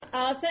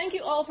Thank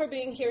you all for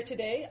being here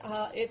today.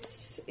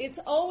 It's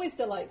always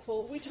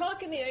delightful. We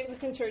talk in the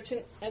Anglican Church,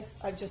 and as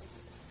I've just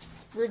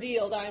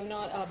revealed, I'm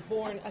not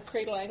born a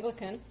cradle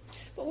Anglican.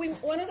 But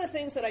one of the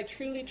things that I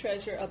truly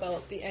treasure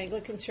about the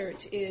Anglican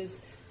Church is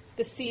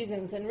the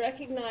seasons and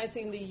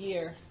recognizing the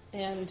year.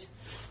 And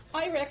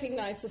I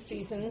recognize the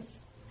seasons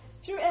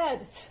through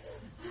Ed.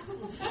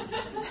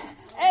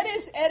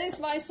 Ed is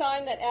my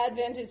sign that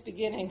Advent is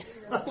beginning.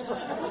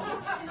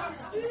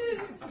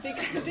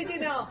 Did you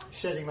know?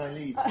 Shedding my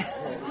leads.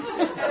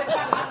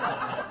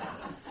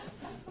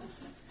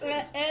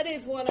 Ed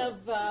is one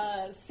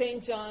of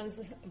St.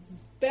 John's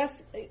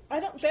best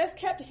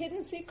kept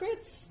hidden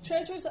secrets,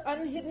 treasures,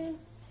 unhidden,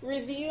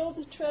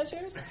 revealed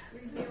treasures.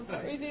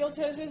 Revealed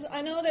treasures.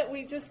 I know that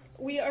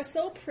we are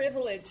so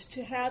privileged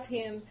to have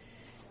him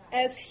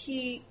as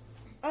he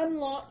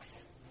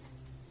unlocks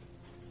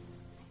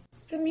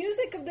the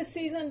music of the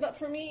season, but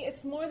for me,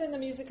 it's more than the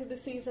music of the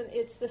season.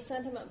 It's the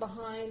sentiment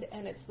behind,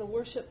 and it's the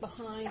worship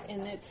behind,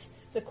 and it's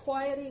the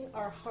quieting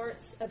our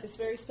hearts at this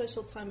very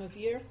special time of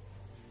year.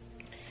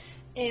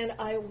 And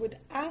I would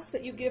ask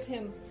that you give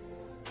him,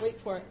 wait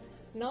for it,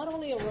 not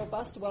only a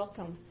robust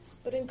welcome,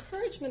 but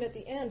encouragement at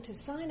the end to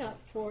sign up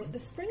for the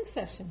spring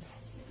session.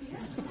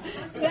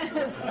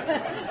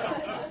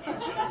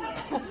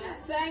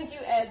 Thank you,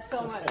 Ed,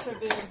 so much for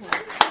being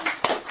here.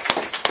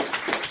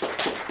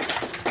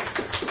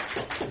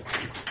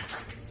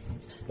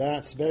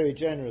 That's very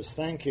generous.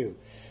 Thank you.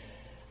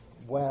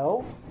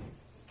 Well,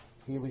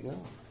 here we go.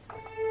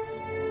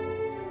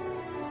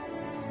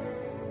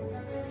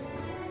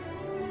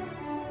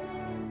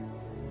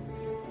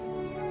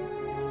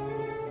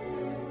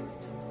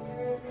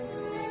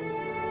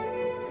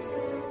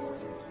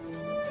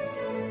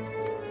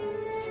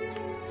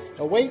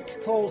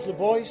 Awake calls the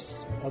voice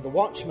of the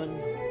watchman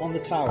on the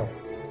tower.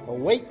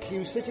 Awake,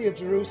 you city of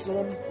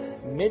Jerusalem.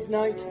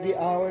 Midnight the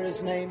hour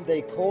is named.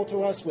 They call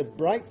to us with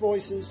bright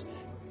voices.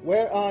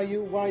 Where are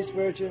you, wise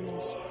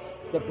virgins?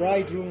 The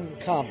bridegroom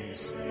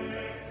comes.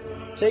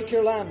 Take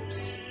your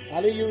lamps.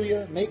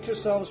 Alleluia. Make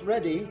yourselves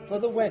ready for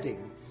the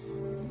wedding.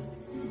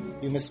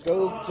 You must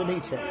go to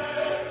meet him.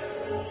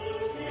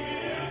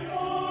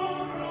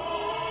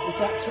 Is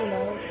that too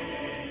loud?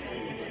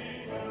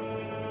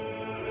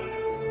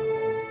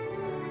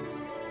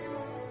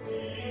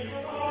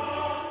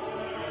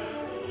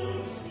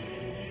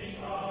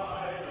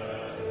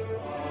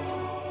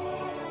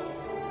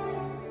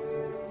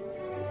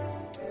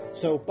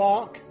 So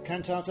Bach,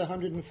 Cantata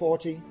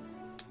 140,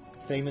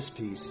 famous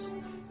piece.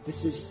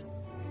 This is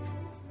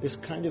this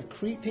kind of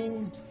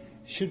creeping,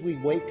 should we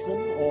wake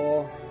them,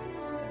 or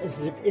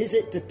is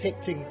it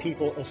depicting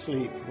people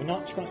asleep? We're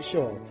not quite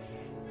sure.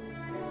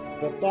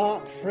 But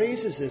Bach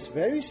phrases this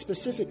very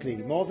specifically,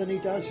 more than he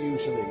does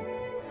usually.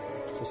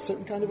 It's a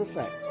certain kind of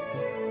effect.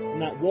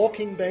 And that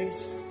walking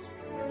bass.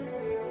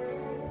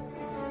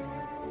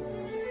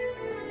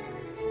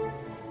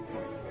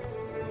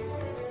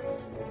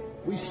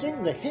 We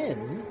sing the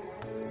hymn,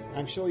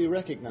 I'm sure you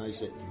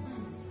recognize it.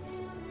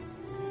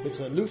 It's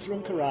a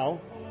Lutheran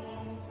chorale.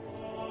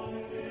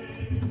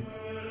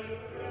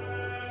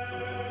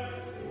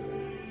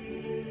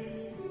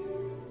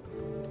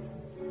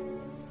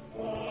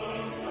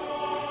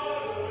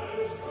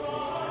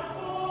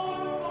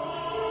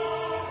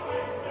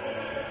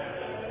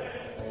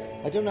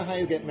 I don't know how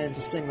you get men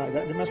to sing like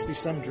that. There must be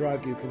some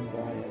drug you can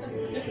buy.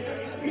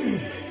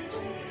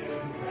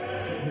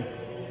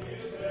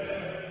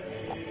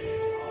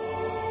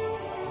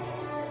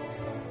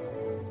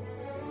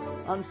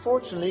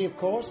 Unfortunately, of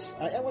course,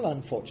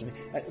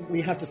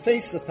 we have to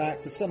face the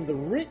fact that some of the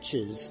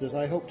riches that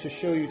I hope to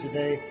show you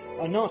today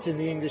are not in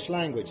the English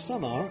language.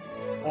 Some are,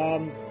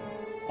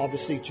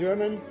 obviously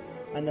German,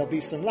 and there'll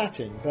be some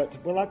Latin, but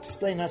we'll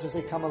explain that as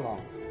they come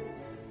along.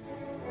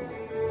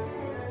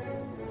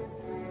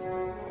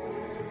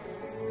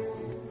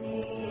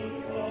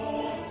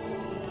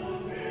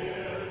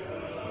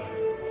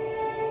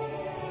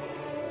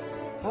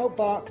 How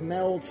Bach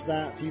melds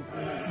that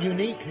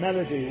unique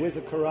melody with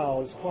the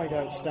chorale is quite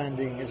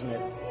outstanding, isn't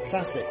it?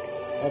 Classic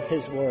of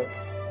his work.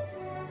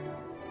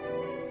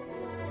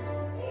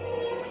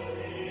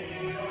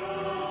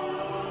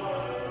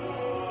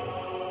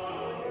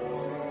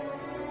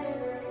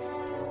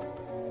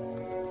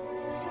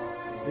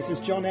 This is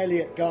John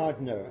Eliot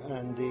Gardner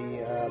and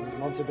the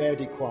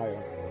Monteverdi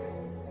Choir.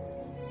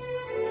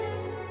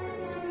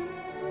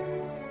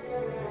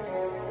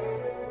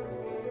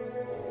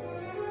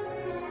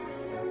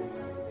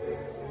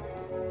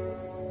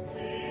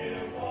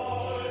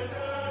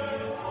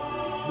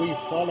 We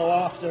follow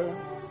after.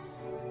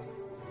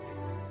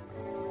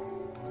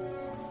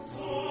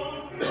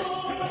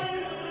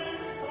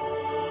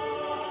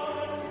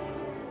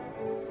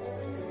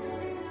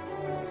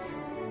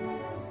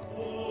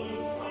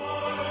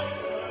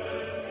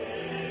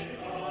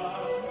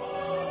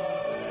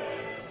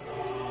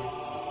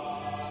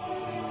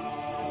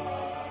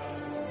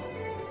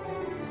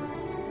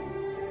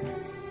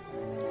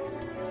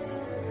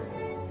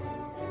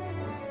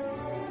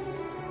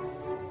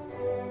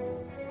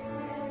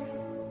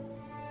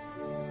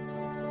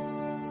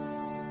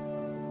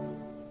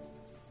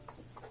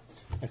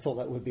 I thought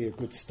that would be a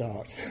good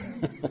start.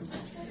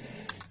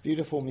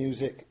 Beautiful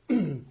music,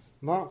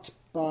 marked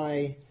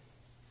by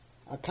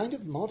a kind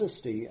of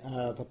modesty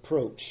of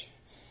approach.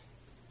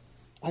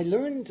 I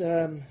learned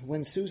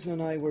when Susan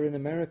and I were in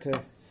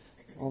America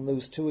on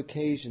those two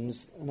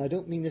occasions, and I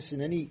don't mean this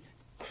in any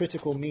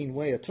critical, mean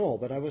way at all,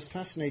 but I was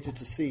fascinated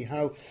to see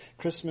how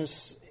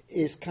Christmas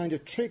is kind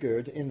of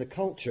triggered in the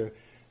culture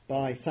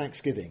by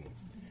Thanksgiving.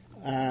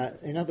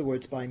 In other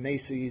words, by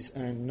Macy's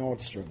and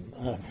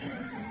Nordstrom.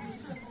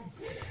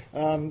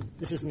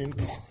 This is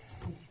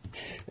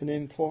an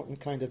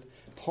important kind of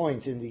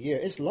point in the year.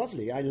 It's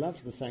lovely. I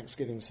love the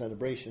Thanksgiving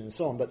celebration and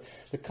so on, but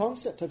the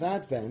concept of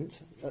Advent,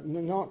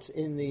 not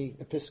in the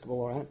Episcopal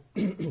or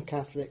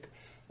Catholic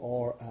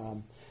or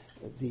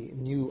the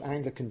new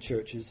Anglican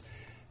churches,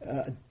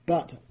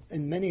 but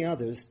in many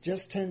others,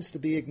 just tends to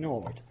be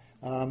ignored.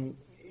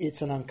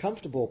 It's an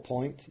uncomfortable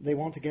point. They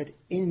want to get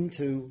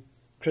into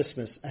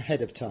Christmas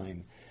ahead of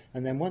time.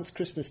 And then once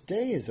Christmas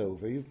Day is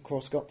over, you've of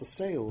course got the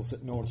sales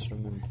at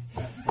Nordstrom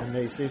and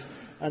Macy's,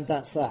 and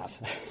that's that.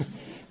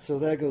 So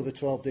there go the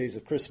 12 days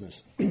of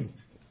Christmas.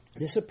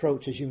 This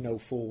approach, as you know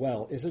full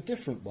well, is a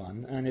different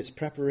one, and it's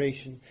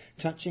preparation,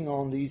 touching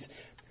on these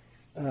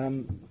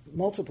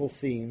multiple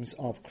themes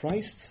of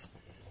Christ's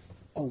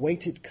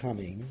awaited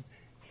coming,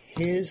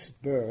 his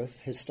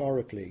birth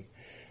historically,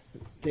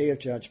 day of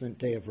judgment,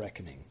 day of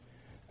reckoning.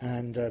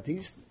 And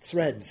these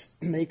threads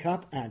make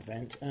up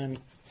Advent and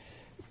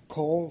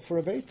call for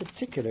a very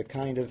particular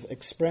kind of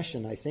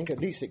expression, I think.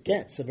 At least it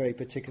gets a very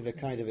particular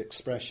kind of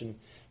expression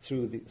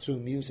through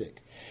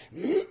music.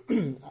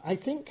 I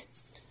think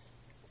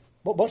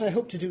what I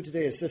hope to do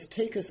today is just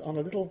take us on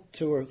a little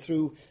tour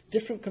through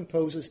different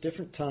composers,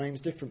 different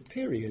times, different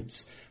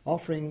periods,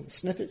 offering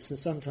snippets and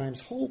sometimes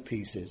whole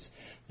pieces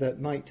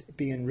that might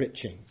be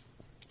enriching.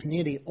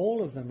 Nearly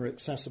all of them are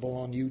accessible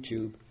on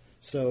YouTube,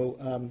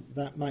 so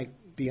that might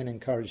be an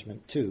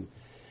encouragement too.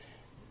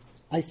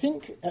 I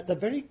think at the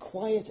very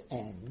quiet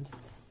end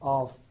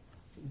of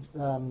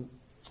the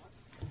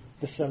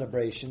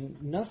celebration,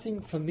 nothing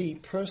for me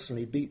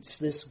personally beats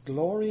this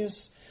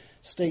glorious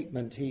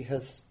statement: he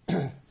hath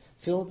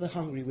filled the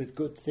hungry with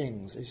good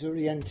things,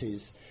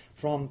 Exurientes,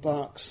 from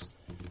Bach's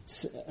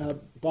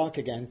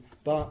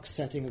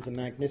setting of the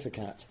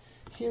Magnificat.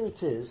 Here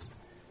it is.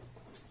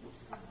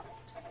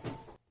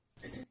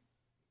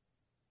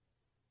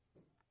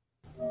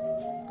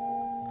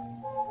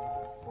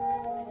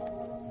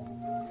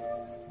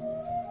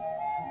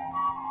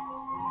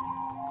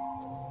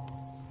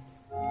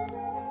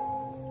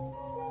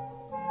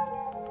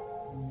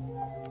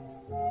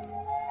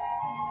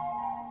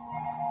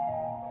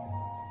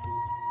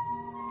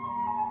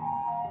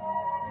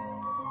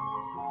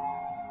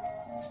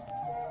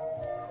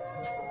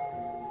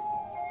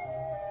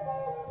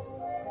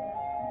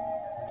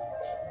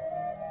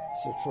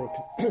 So for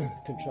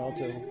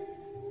contralto,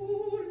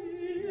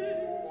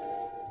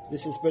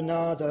 this is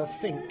Bernarda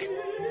Fink.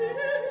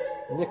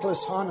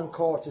 Nicholas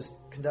Harnoncourt is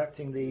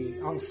conducting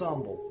the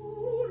ensemble.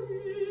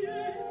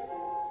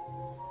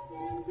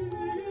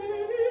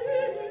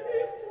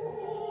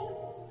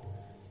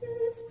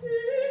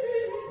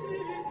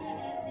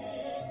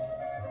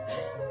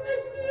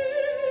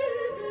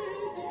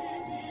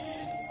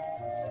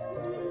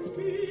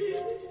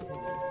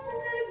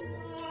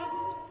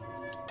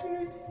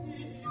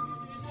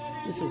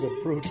 This is a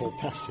brutal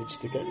passage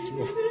to get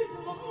through.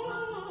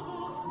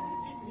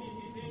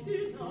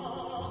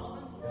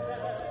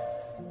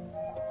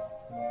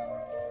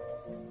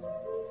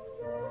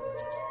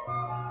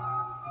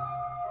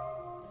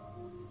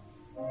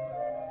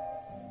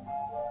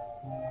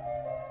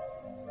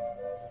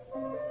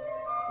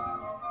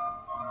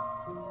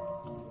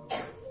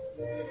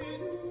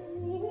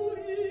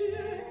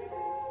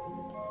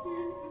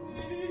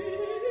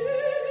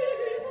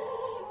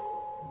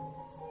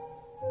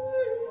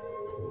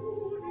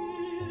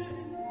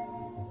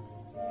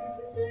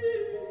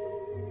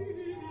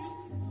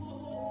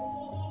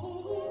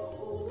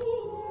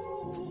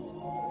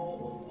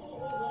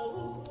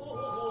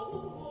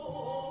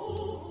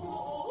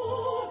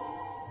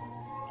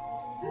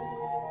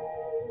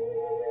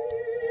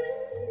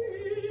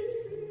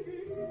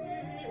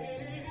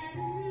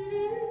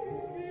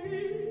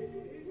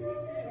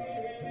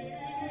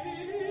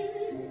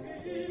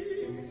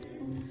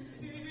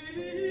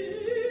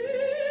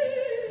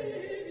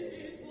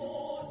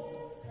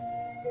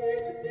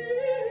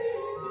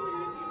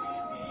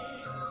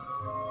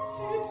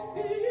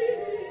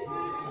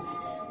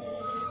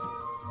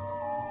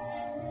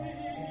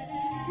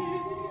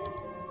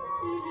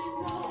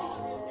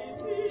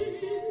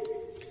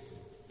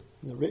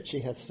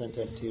 Ritchie hath sent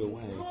empty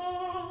away.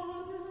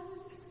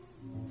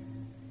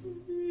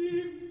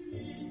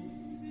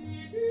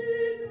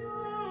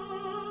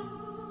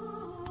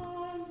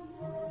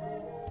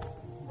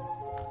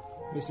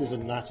 This is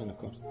in Latin, of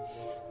course.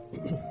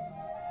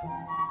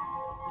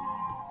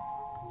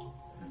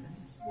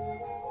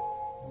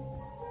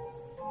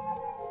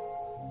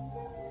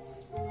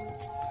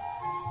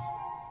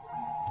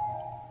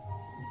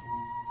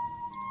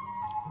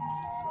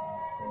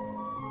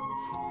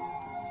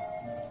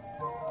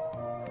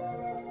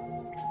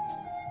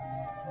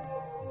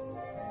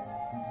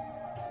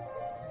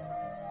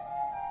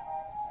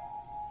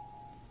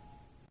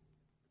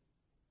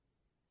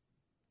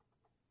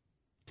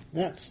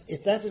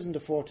 If that isn't a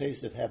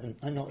foretaste of heaven,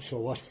 I'm not sure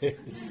what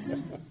is.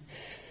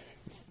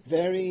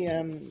 Very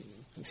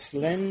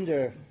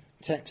slender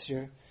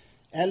texture,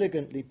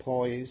 elegantly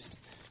poised,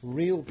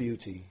 real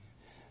beauty,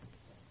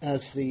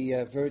 as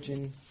the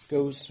Virgin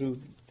goes through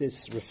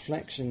this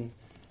reflection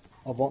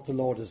of what the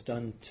Lord has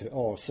done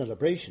or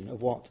celebration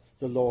of what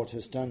the Lord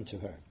has done to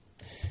her.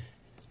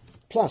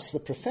 Plus the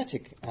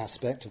prophetic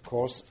aspect, of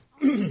course.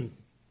 He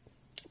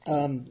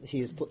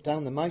has put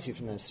down the mighty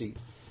from their seat,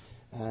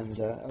 and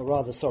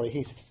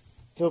he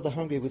filled the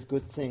hungry with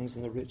good things,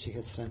 and the rich he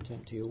hath sent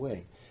empty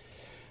away.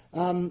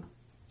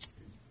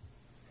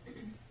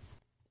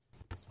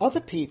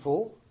 Other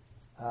people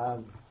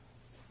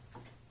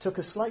took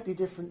a slightly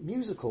different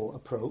musical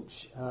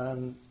approach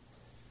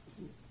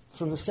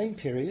from the same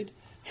period.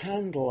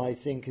 Handel, I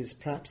think, is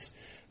perhaps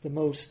the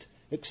most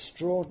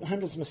extraordinary.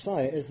 Handel's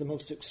Messiah is the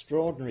most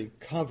extraordinary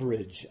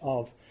coverage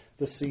of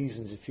the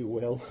seasons, if you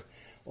will,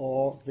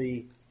 or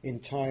the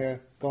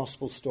entire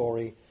gospel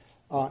story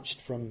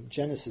arched from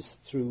Genesis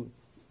through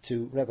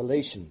to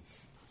Revelation.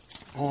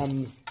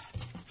 I'm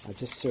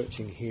just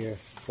searching here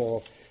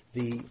for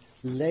the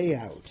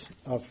layout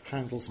of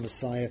Handel's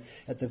Messiah.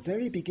 At the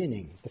very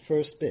beginning, the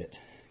first bit,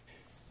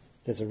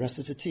 there's a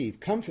recitative,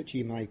 "Comfort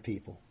ye my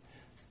people."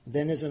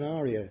 Then there's an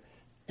aria,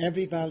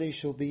 "Every valley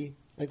shall be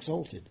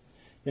exalted."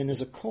 Then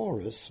there's a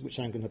chorus, which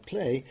I'm going to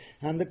play,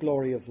 "And the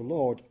glory of the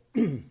Lord."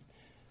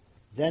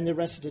 Then the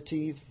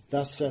recitative,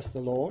 "Thus saith the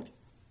Lord."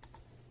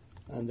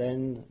 And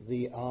then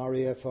the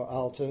aria for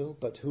alto,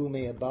 "But who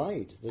may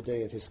abide the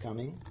day of his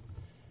coming?"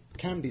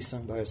 Can be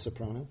sung by a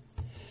soprano.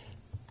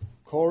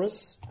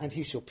 Chorus, "And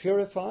he shall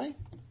purify."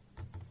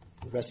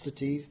 The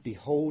recitative,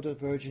 "Behold, a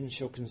virgin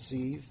shall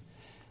conceive."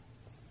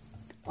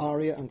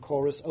 Aria and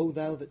chorus, "O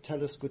thou that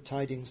tellest good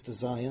tidings to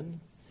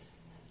Zion."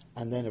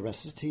 And then a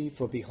recitative,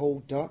 "For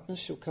behold, darkness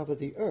shall cover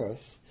the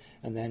earth."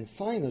 And then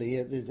finally,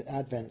 at the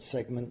Advent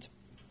segment,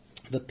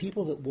 "The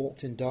people that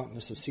walked in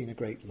darkness have seen a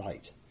great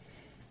light."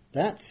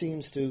 That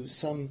seems to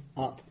sum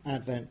up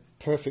Advent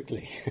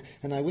perfectly.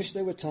 And I wish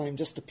there were time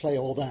just to play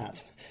all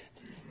that.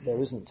 There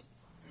isn't.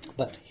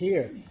 But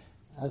here,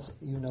 as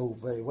you know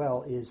very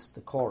well, is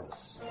the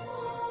chorus.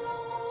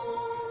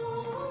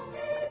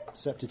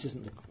 Except it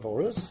isn't the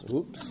chorus.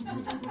 Oops.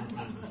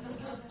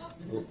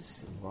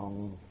 It's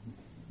wrong.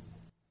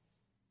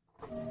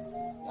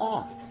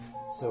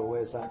 So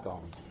where's that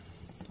gone?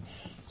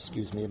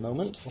 Excuse me a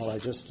moment while I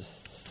just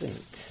think.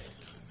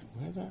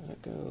 Where did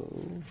that go?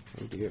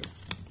 Oh dear.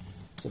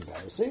 It's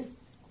embarrassing.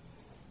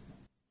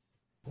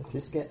 If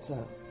this gets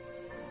out.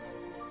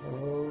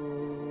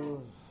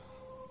 Oh.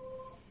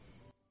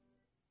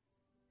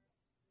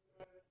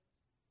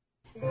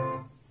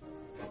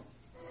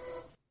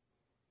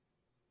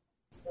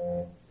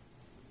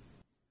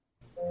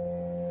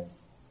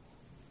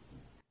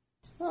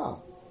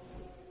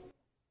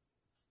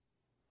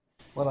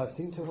 Well, I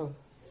seem to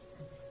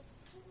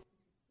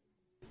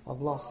have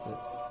lost it.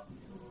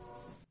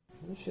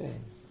 What a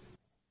shame.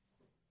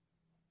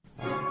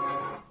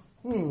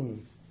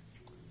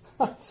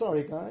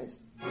 Sorry, guys.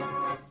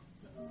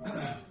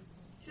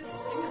 Just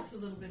sing us a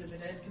little bit of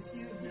it, Ed, because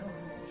you know.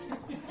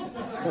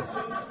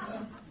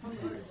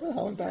 Well,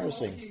 how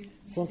embarrassing.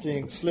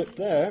 Something slipped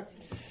there.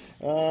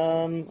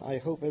 I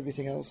hope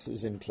everything else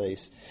is in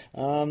place.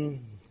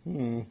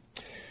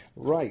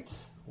 Right.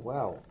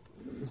 Well,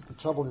 the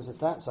trouble is if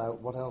that's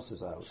out, what else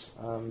is out?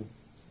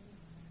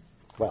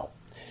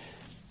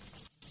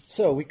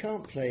 So we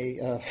can't play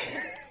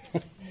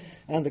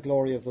And the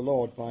Glory of the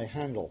Lord by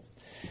Handel.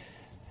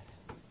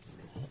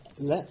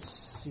 Let's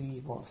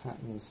see what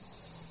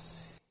happens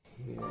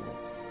here.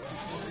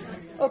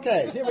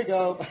 Okay, here we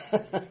go.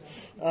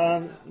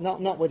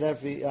 Not with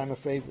every, I'm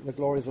afraid, the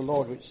Glory of the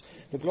Lord, which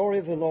the Glory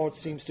of the Lord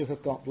seems to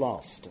have got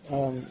lost.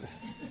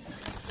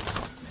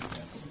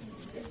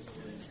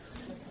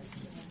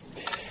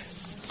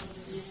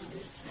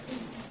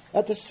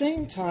 At the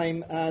same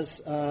time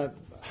as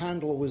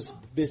Handel was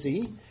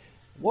busy,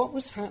 what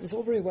was happening? It's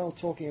all very well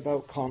talking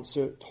about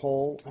concert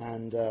hall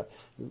and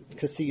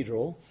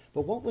cathedral,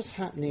 but what was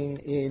happening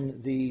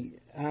in the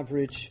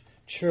average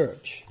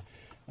church?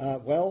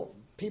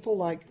 People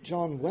like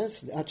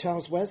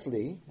Charles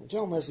Wesley,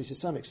 John Wesley to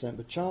some extent,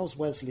 but Charles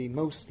Wesley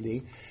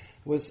mostly,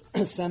 was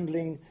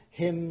assembling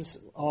hymns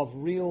of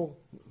real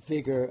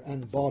vigor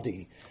and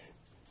body.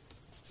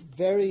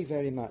 Very,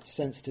 very much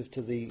sensitive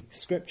to the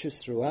scriptures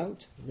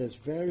throughout. There's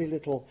very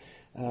little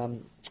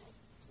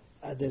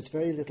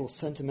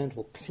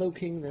sentimental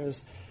cloaking.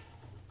 There's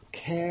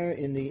care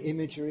in the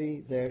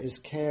imagery. There is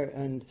care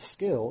and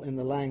skill in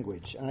the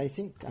language. And I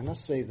think, I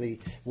must say, the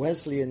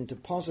Wesleyan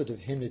deposit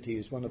of hymnody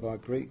is one of our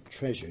great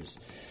treasures.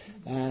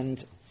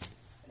 And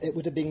it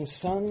would have been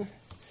sung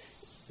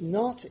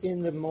not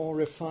in the more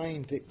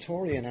refined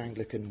Victorian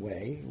Anglican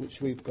way, which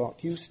we've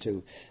got used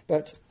to,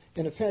 but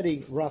in a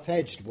fairly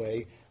rough-edged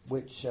way,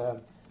 which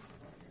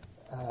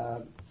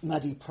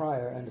Maddie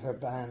Pryor and her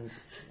band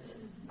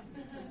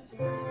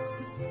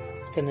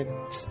can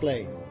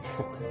explain.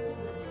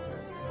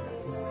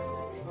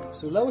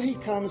 So lo he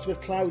comes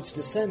with clouds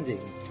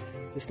descending,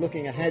 This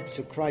looking ahead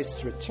to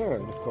Christ's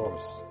return, of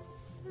course.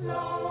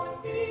 Lord,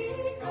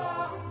 he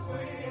comes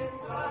with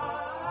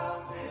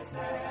clouds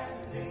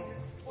descending,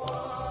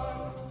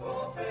 once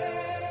more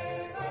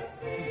favored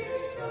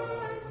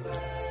seekers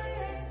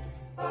slain,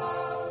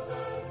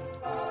 thousands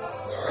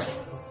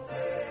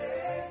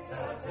saints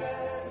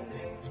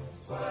attending,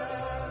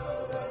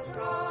 swell the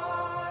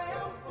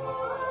triumph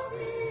of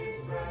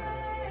his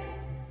reign.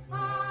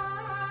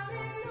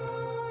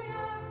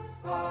 Hallelujah,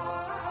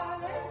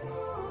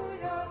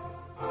 hallelujah,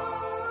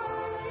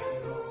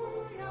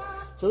 hallelujah.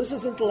 So this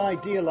is a little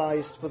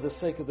idealized for the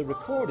sake of the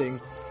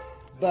recording,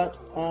 but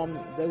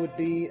there would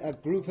be a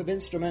group of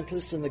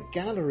instrumentalists in the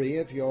gallery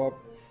of your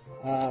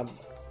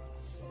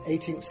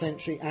 18th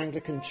century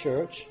Anglican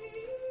church.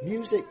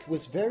 Music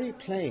was very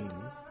plain,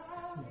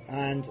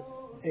 and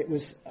it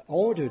was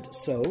ordered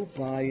so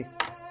by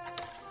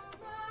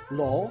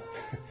law.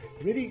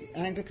 Really,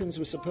 Anglicans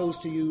were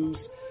supposed to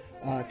use,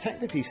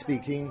 technically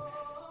speaking,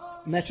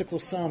 metrical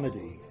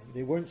psalmody.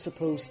 They weren't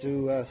supposed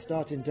to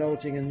start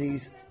indulging in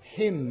these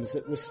hymns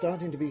that were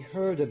starting to be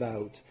heard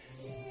about.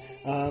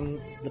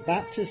 The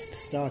Baptists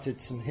started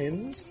some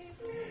hymns.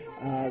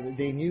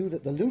 They knew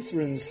that the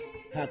Lutherans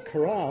had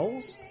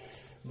chorales,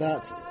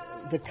 but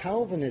the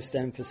Calvinist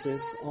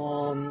emphasis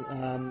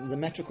on the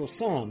metrical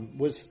psalm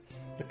was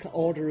the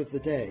order of the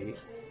day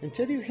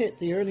until you hit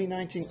the early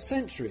 19th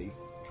century,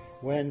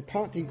 when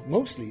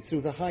mostly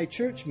through the High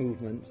Church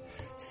movement,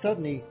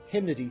 suddenly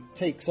hymnody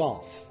takes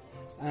off.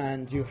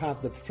 And you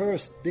have the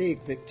first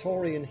big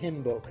Victorian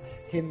hymn book,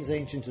 Hymns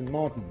Ancient and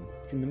Modern,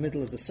 from the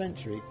middle of the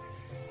century,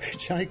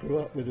 which I grew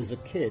up with as a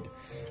kid.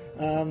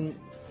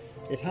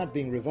 It had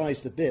been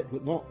revised a bit,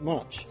 but not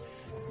much.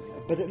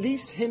 But at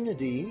least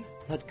hymnody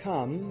had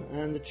come,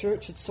 and the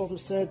church had sort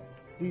of said,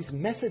 these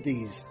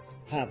Methodies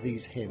have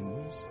these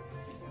hymns.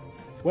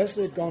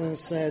 Wesley had gone and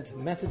said,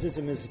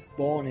 Methodism is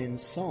born in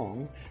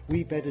song,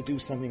 we better do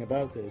something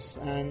about this.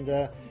 And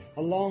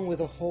along with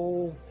a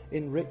whole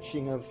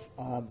enriching of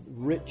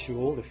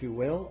ritual, if you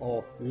will,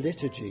 or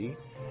liturgy,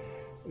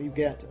 you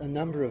get a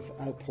number of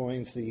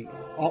outpourings, the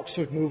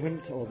Oxford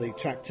movement, or the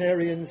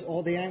Tractarians,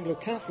 or the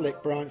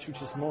Anglo-Catholic branch,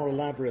 which is more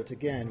elaborate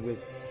again,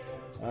 with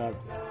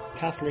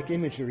Catholic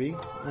imagery,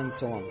 and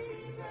so on.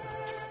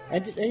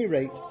 And at any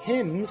rate,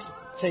 hymns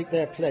take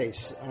their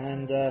place,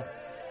 and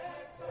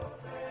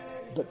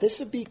but this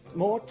would be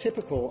more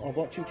typical of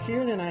what you'd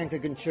hear in an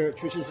Anglican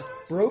church, which is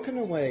broken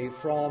away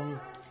from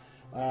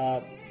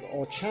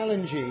or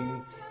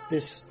challenging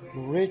this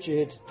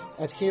rigid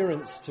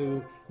adherence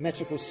to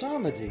metrical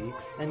psalmody,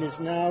 and is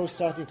now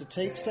starting to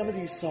take some of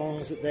these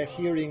songs that they're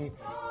hearing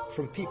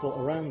from people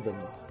around them.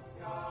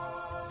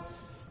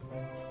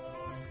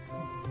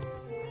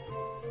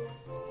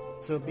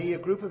 So be a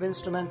group of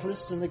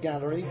instrumentalists in the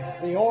gallery.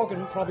 The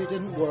organ probably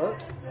didn't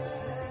work.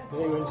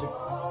 They were into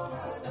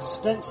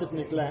extensive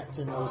neglect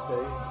in those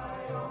days.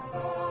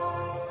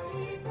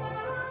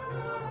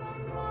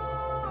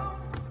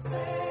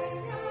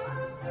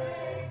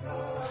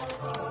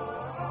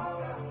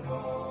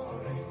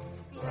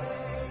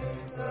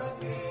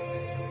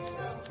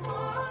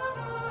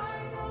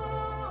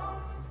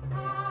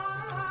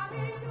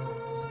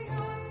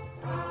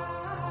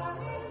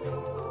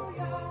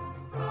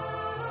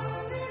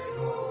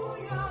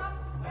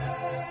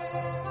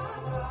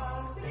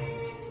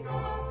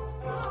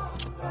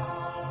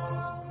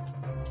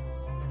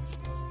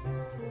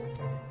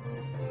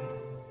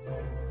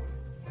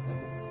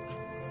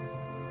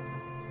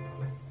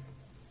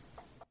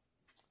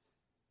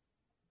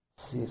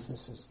 See if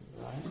this is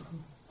right.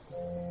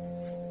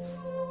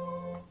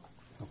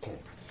 Okay.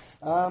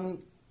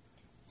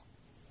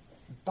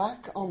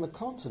 Back on the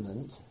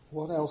continent,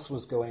 what else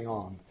was going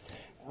on?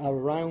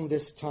 Around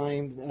this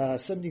time,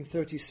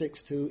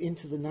 1736 to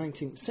into the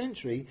 19th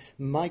century,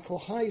 Michael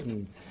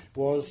Haydn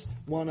was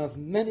one of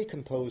many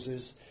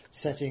composers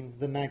setting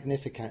the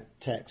Magnificat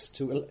text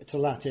to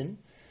Latin,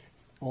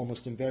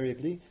 almost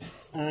invariably,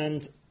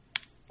 and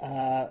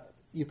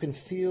you can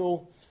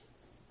feel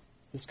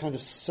this kind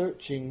of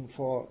searching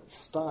for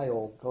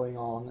style going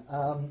on.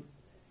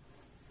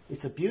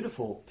 It's a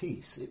beautiful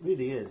piece, it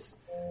really is.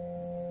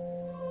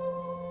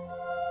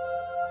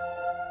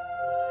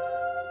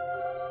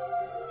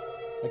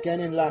 Again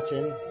in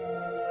Latin.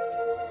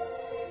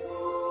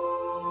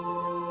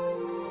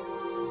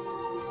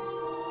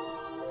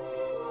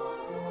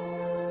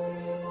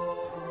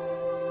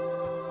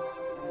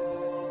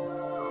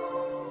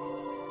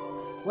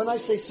 When I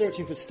say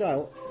searching for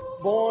style,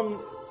 born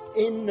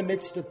in the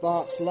midst of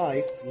Bach's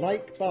life,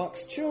 like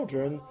Bach's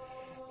children,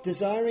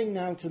 desiring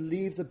now to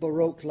leave the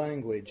Baroque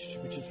language,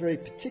 which is very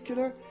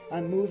particular,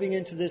 and moving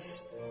into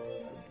this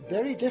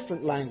very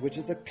different language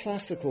of the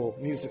classical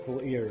musical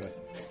era.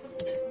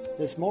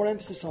 There's more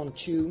emphasis on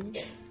tune.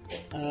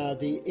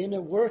 The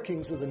inner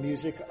workings of the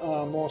music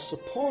are more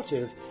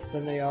supportive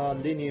than they are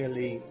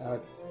linearly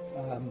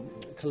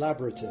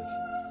collaborative.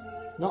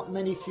 Not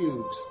many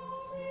fugues.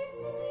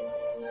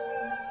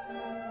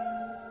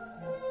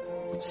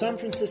 San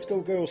Francisco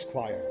Girls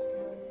Choir.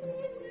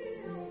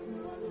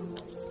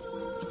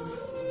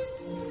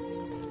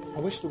 A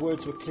wish the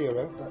words were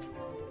clearer, but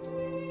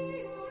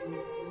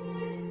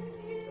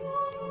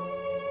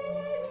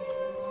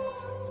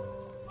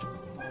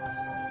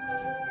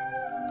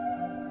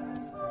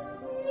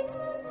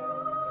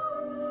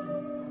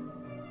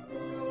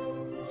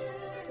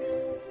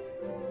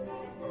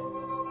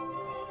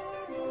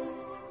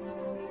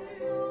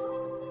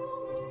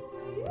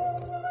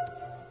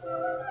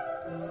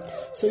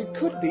so it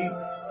could be,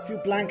 if you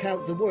blank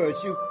out the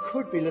words, you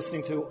could be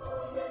listening to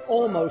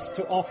almost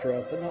to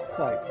opera, but not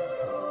quite.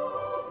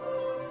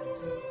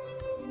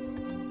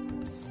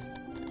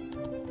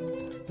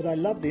 But I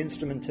love the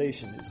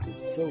instrumentation.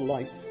 It's so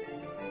light.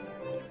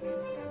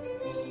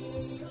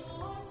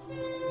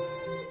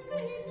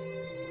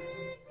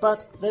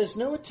 But there's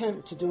no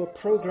attempt to do a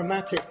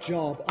programmatic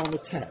job on the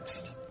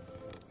text.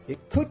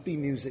 It could be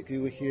music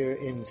you would hear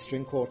in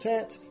string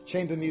quartet,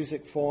 chamber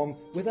music form,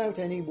 without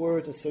any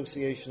word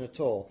association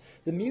at all.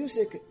 The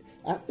music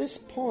at this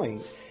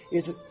point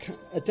is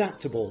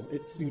adaptable.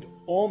 You'd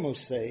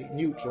almost say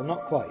neutral,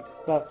 not quite,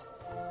 but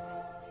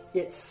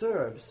it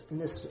serves in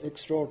this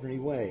extraordinary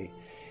way.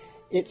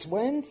 It's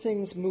when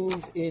things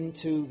move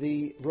into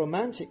the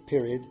Romantic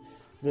period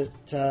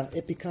that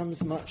it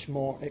becomes much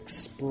more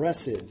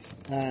expressive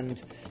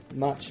and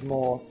much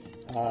more,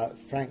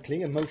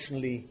 frankly,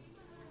 emotionally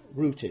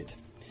rooted.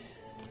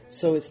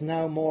 So it's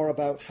now more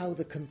about how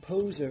the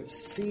composer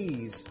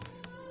sees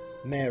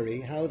Mary,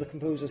 how the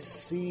composer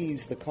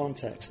sees the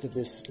context of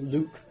this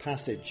Luke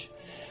passage.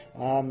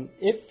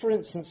 If, for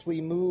instance,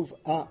 we move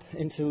up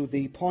into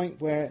the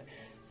point where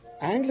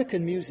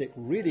Anglican music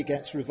really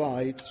gets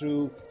revived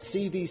through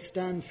C.V.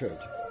 Stanford,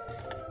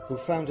 who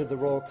founded the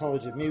Royal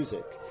College of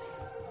Music.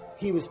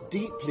 He was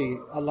deeply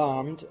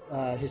alarmed.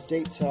 His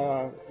dates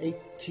are late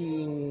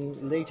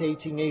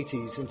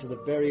 1880s into the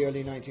very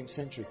early 19th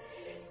century.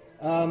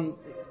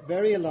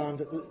 Very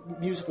alarmed at the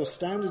musical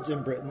standards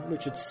in Britain,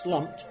 which had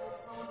slumped,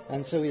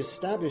 and so he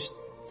established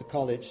the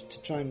college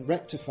to try and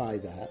rectify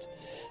that.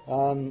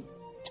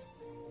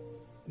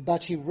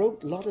 But he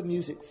wrote a lot of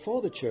music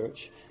for the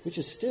church, which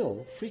is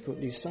still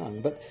frequently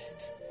sung. But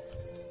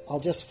I'll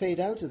just fade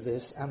out of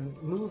this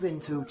and move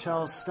into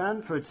Charles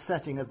Stanford's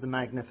setting of the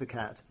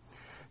Magnificat.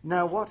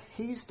 Now, what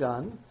he's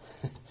done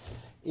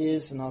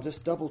is, and I'll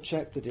just double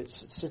check that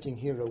it's sitting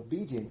here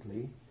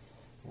obediently.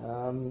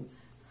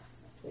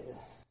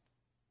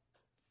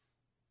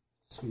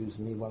 Excuse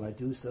me while I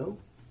do so.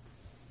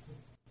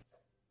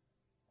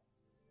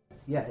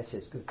 Yeah, it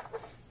is good.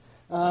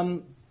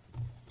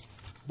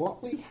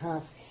 What we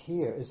have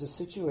here is a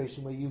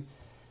situation where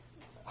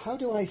how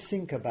do I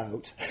think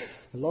about,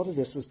 a lot of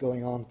this was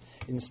going on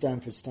in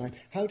Stanford's time,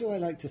 how do I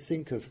like to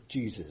think of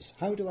Jesus?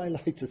 How do I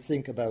like to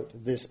think about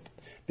this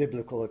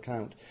biblical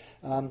account?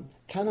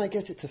 Can I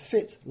get it to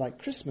fit,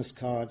 like Christmas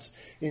cards,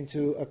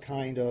 into a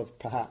kind of,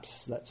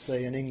 perhaps, let's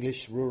say, an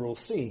English rural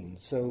scene?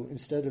 So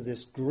instead of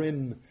this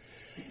grim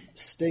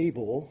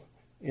stable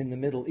in the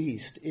Middle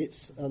East,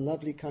 it's a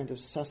lovely kind of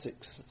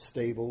Sussex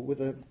stable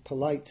with a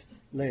polite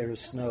layer of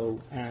snow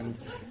and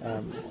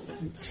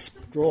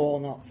straw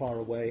not far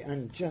away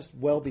and just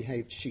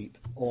well-behaved sheep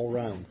all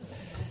round.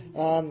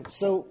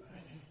 So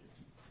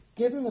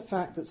given the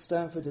fact that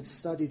Stanford had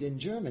studied in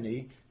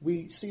Germany,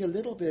 we see a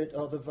little bit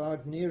of the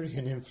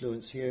Wagnerian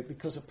influence here,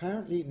 because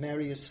apparently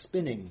Mary is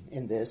spinning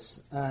in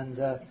this, and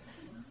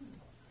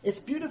it's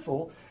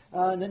beautiful.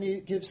 And then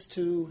he gives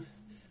to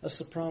a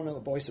soprano, a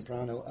boy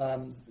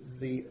soprano,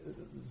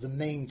 the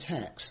main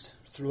text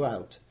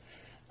throughout.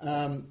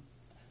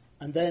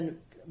 And then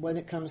when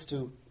it comes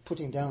to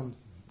putting down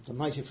the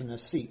mighty from their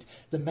seat,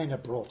 the men are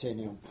brought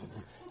in.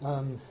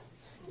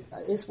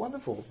 It's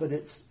wonderful, but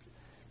it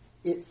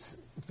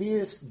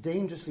veers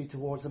dangerously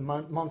towards a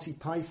Monty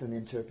Python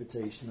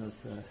interpretation of...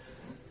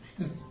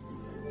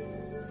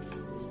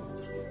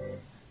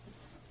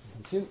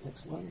 Thank you.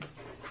 Next one.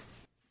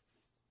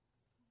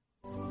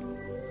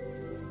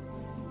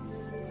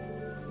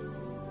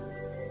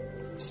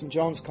 St.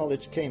 John's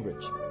College,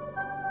 Cambridge.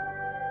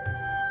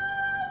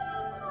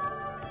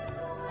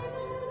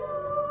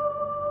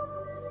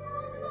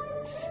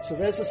 So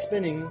there's a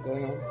spinning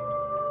going on.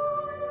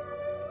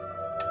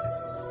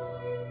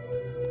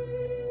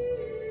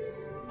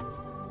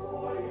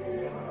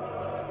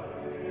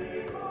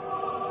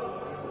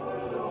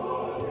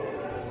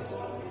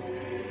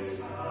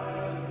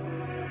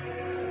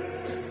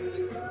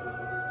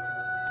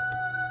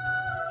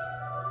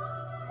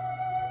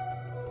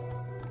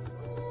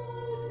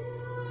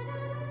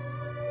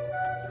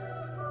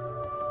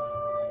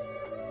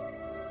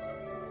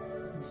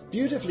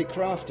 Beautifully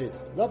crafted,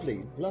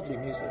 lovely, lovely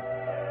music.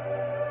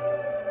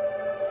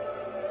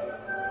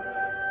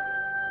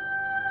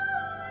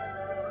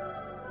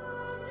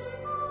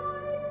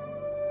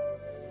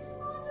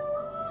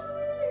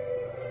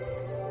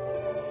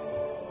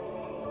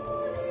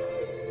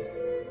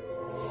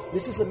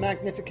 This is a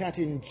Magnificat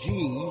in G.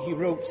 He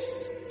wrote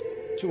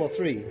 2 or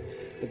 3,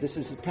 but this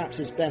is perhaps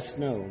his best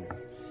known.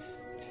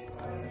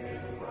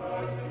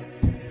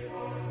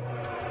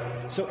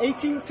 So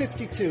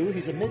 1852,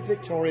 he's a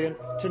mid-Victorian,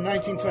 to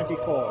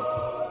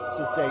 1924. This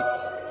is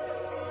dates.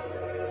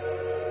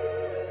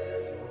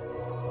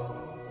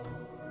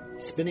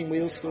 spinning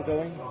wheel still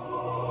going?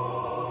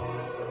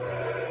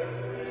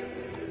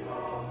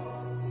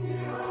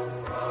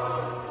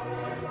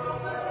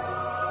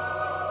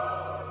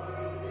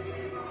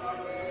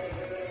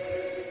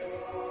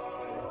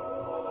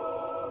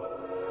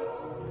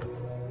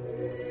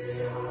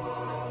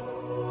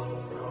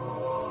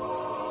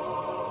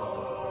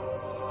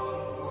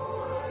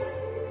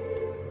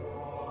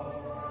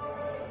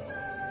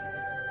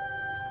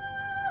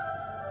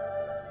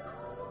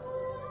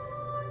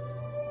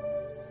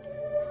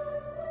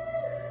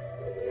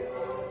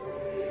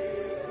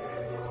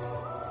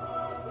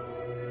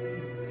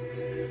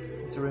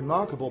 It's a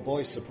remarkable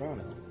boy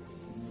soprano.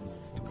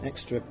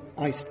 Extra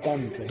iced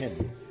bun for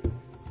him.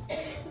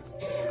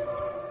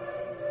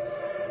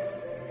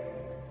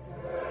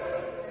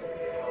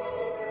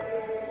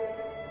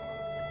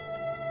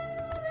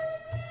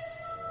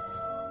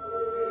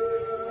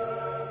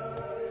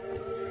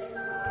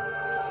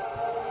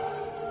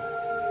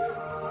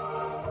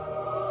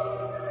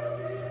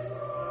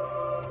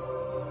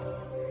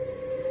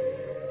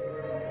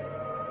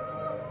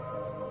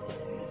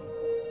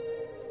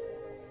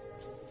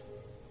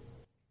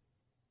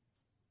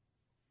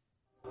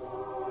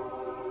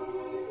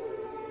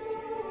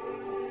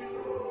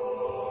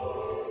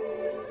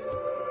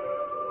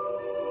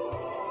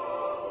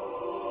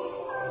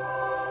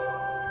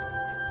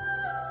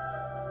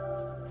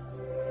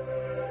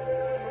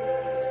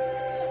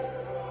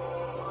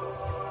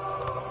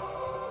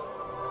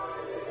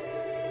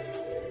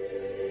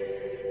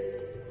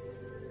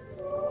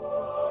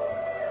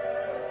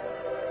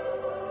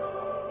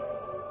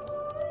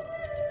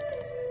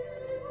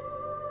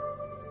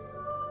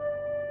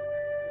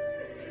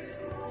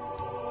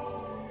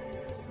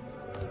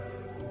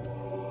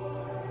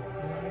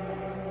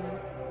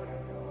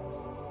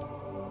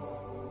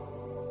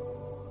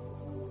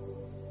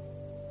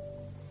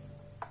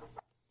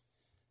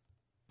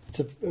 It's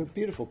a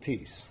beautiful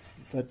piece,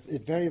 but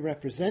very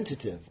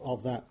representative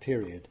of that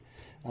period,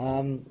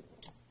 and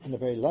a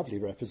very lovely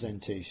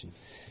representation.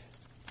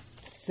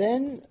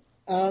 Then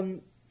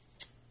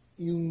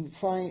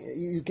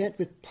you get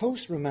with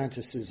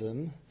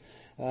post-Romanticism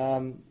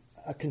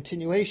a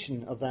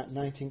continuation of that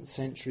 19th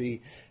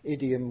century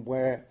idiom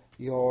where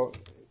your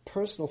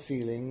personal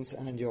feelings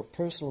and your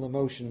personal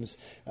emotions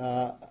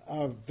are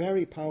a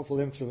very powerful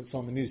influence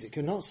on the music.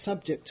 You're not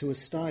subject to a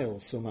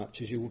style so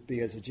much as you would be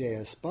as a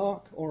J.S.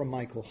 Bach or a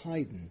Michael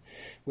Haydn,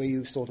 where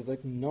you sort of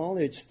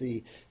acknowledge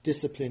the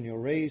discipline you're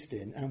raised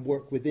in and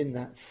work within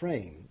that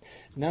frame.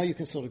 Now you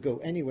can sort of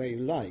go anywhere you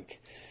like.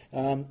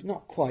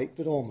 Not quite,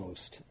 but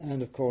almost.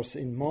 And of course,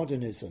 in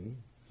modernism,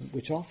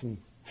 which often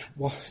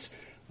was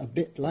a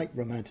bit like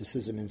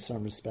Romanticism in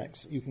some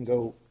respects, you can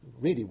go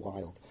really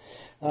wild.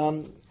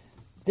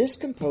 This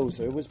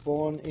composer was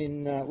born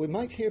in, we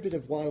might hear a bit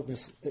of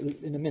wildness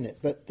in a minute,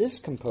 but this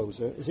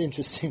composer is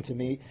interesting to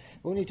me.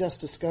 Only just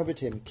discovered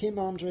him. Kim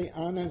André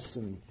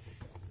Andersen,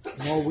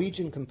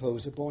 Norwegian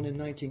composer, born in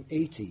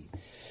 1980.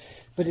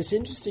 But it's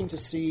interesting to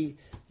see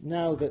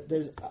now that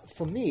there's,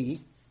 for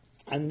me,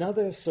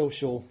 another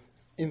social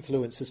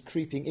influence is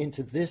creeping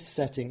into this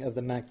setting of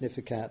the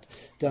Magnificat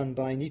done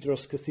by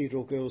Nidaros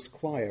Cathedral Girls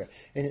Choir.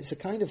 And it's a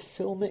kind of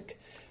filmic,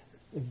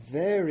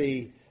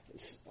 very,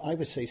 I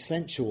would say,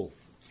 sensual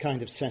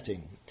kind of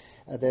setting.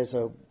 There's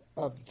a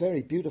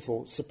very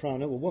beautiful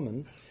soprano, a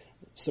woman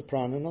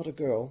soprano, not a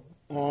girl,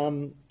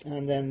 and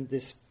then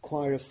this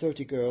choir of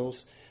 30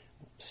 girls,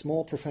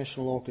 small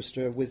professional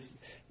orchestra with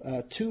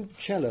two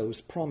cellos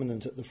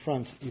prominent at the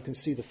front. You can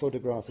see the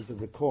photograph of the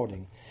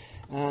recording.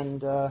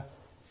 And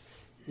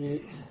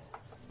it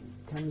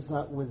comes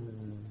up with...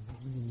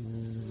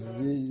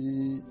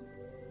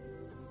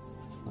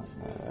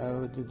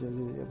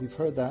 we've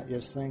heard that,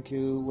 yes, thank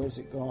you. Where's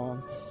it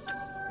gone?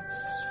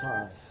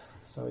 5.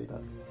 Sorry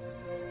about that.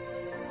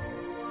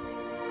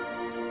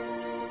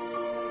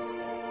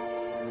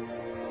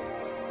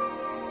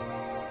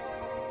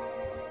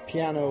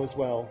 Piano as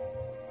well.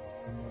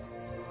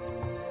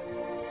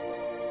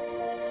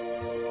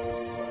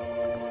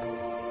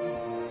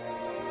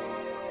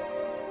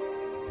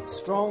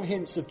 Strong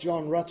hints of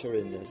John Rutter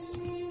in this.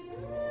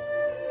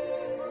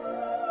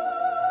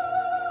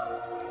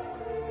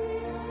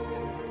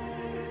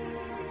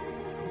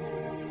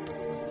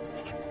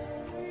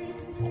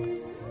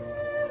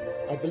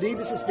 I believe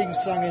this is being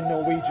sung in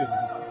Norwegian.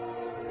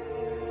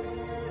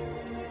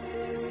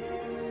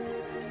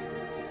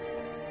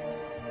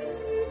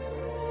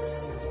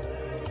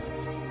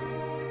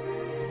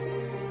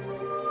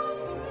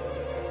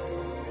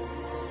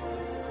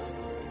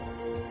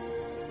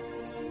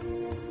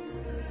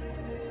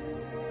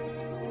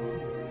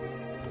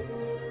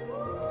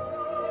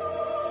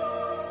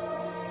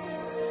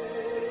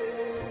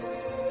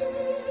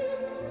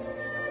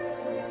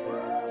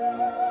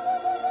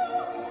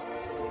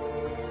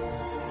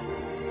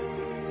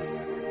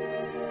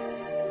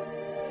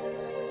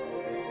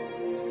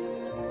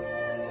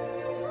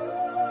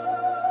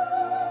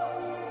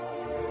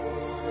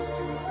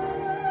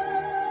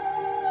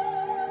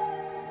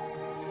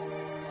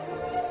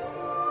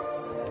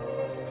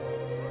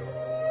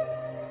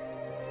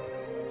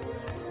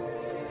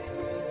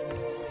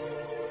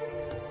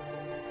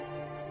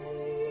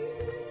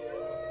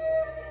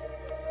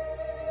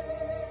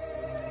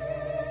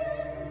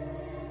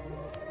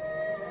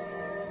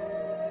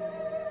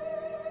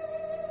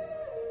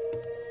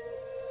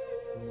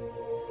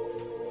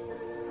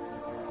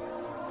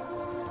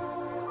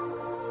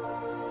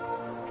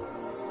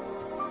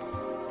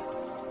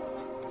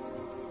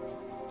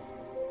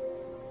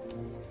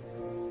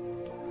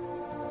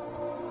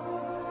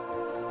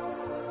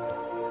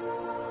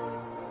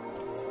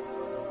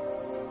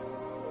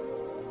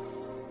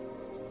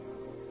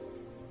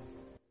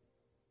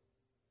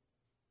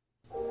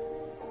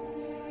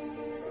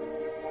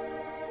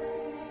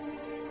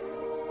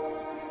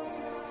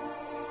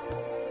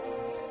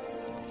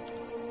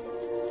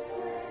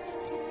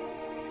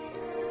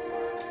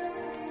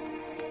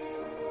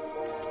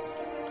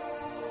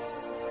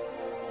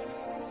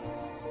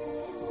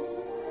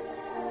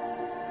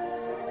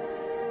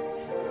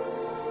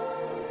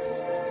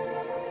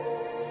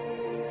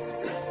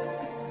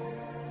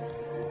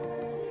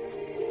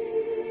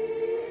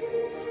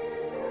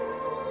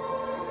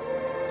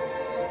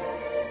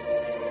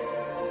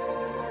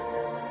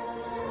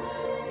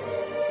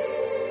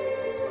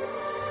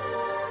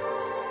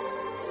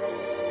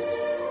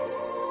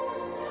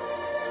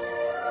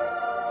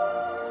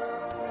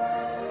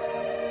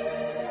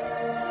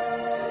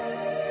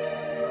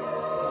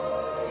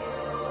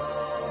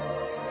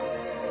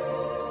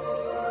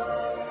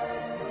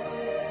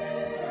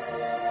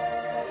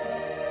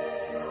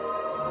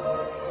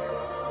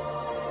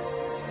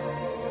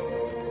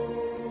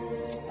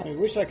 I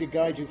wish I could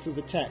guide you through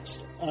the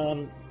text,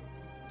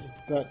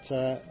 but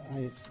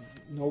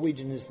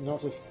Norwegian is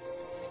not a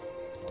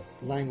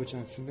language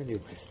I'm familiar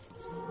with.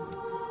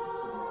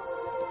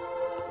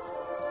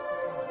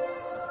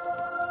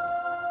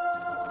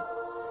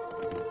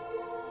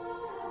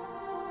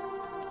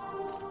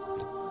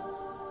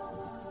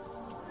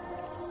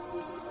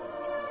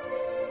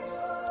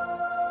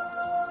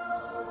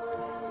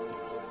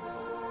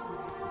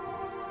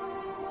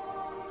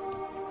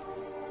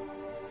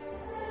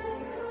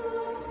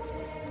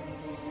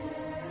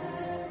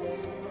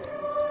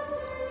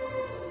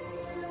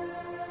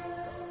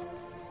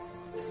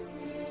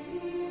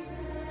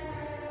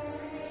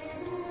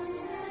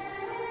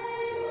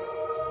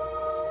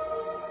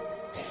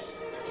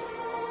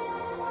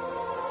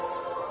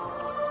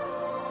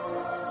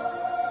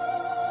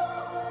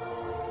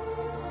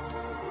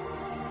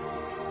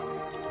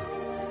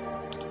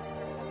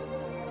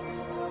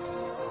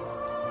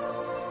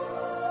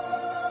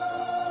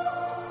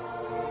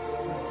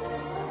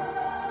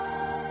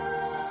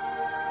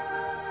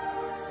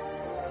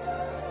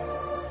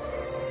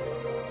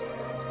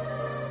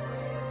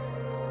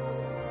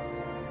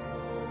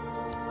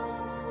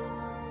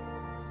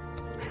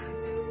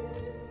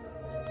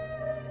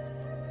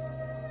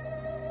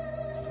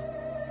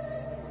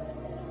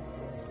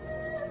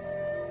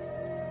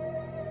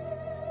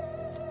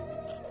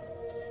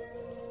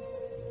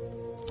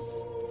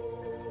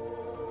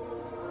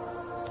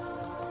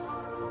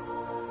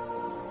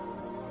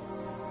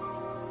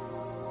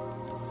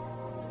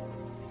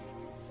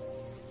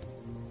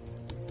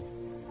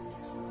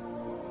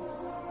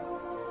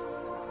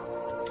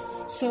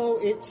 So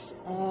it's,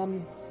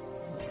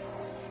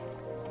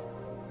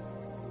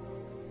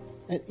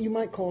 you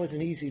might call it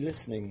an easy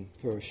listening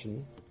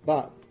version,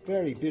 but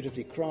very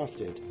beautifully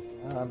crafted,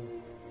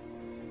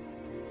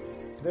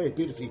 very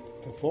beautifully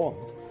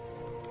performed.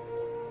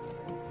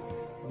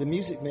 The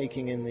music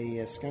making in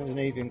the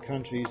Scandinavian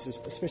countries,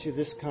 especially of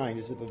this kind,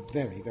 is of a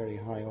very, very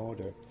high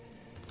order.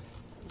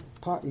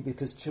 Partly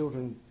because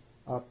children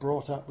are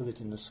brought up with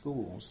it in the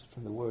schools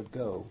from the word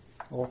go,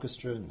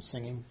 orchestra and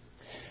singing.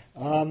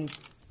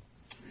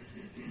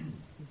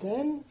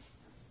 Then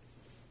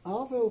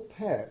Arvo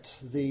Pärt,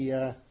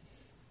 the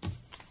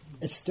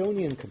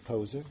Estonian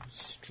composer,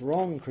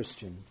 strong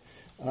Christian,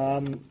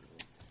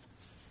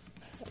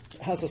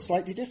 has a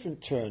slightly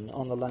different turn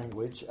on the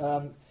language.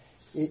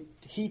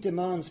 He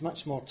demands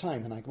much more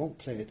time, and I won't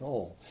play it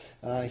all.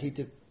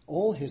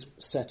 All his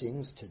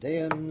settings, Te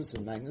Deums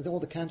and all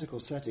the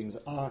canticle settings,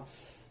 are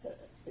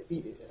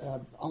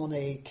on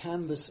a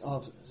canvas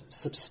of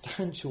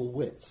substantial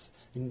width.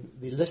 And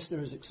the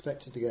listener is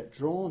expected to get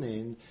drawn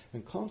in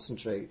and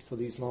concentrate for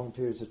these long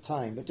periods of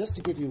time. But just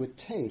to give you a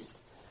taste,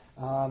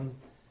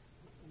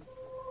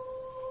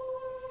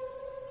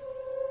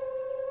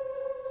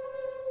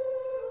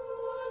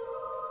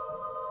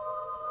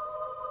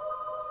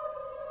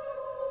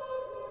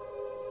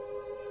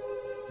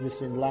 this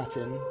in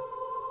Latin.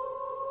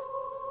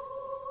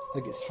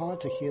 Like, it's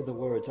hard to hear the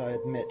words, I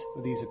admit,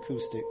 with these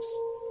acoustics.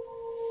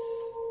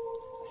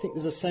 I think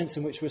there's a sense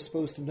in which we're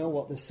supposed to know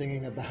what they're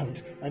singing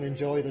about and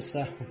enjoy the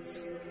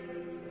sounds.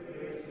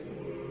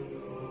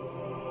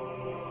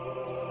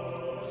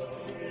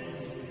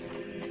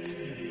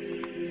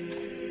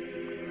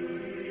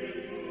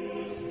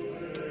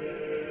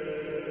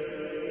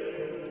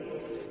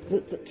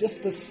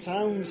 Just the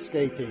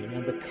soundscaping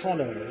and the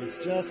colour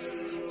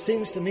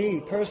seems to me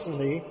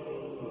personally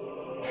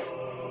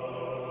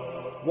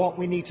what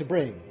we need to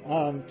bring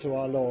to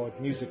our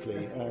Lord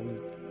musically.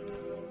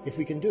 If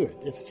we can do it,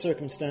 if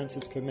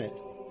circumstances permit.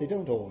 They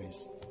don't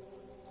always.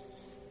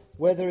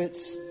 Whether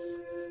it's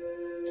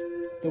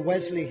the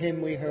Wesley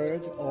hymn we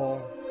heard,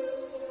 or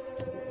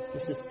it's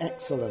just this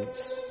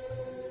excellence.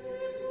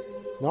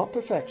 Not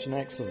perfection,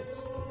 excellence.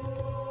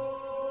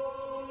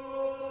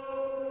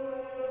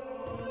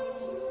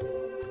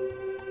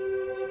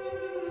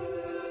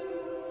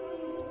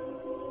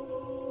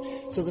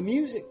 So the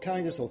music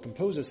or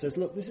composer says,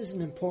 look, this is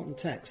an important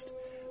text.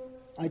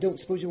 I don't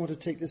suppose you want to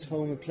take this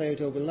home and play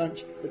it over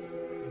lunch, but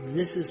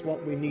this is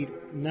what we need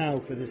now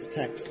for this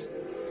text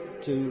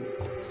to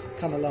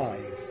come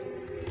alive.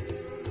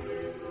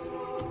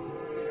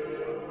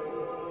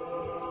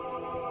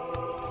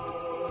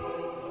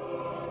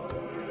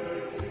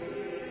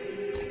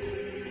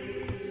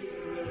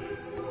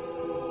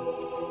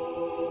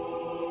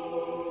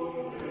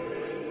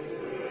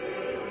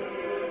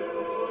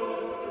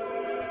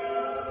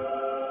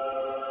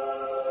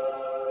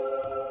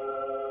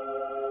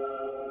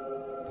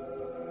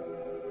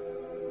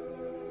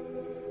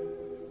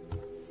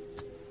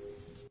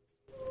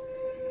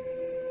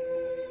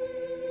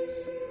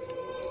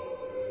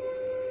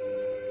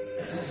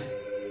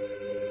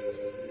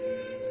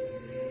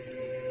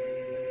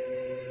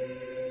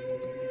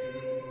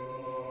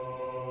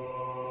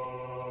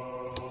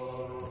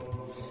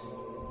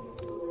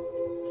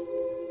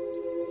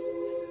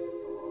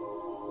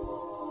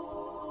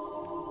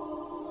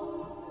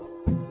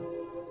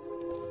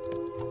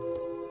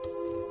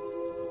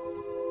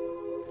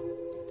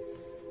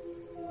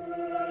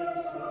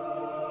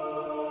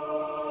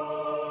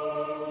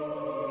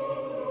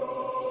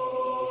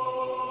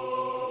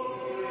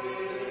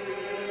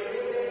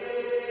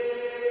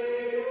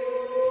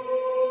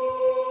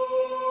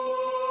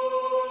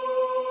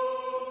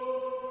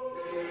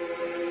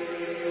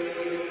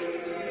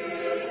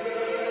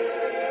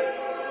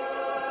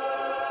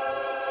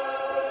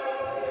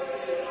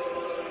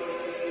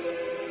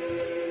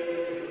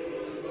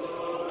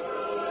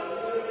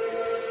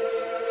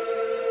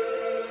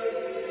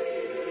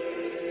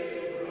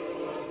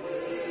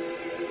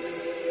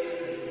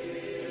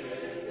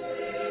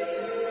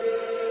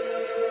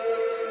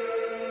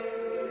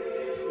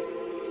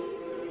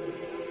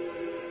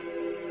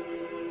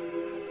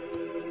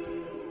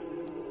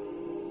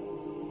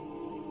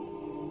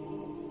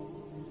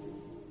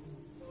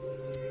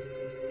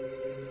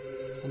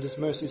 and his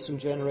mercies from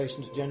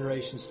generation to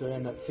generations to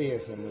them that fear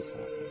him was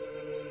that.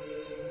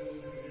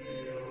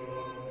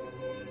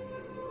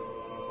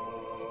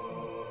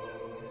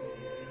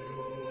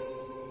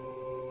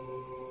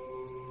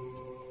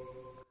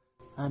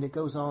 And it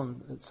goes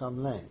on at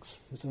some length.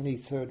 It's only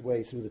third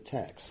way through the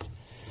text.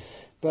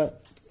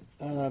 But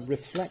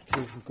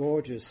reflective,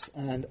 gorgeous,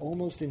 and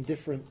almost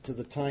indifferent to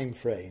the time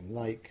frame,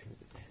 like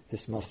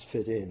this must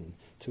fit in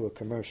to a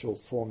commercial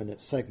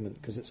 4-minute segment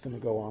because it's going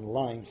to go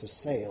online for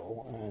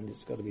sale and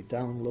it's got to be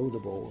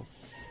downloadable.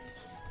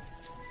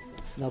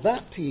 Now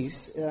that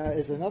piece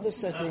is another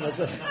setting of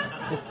the...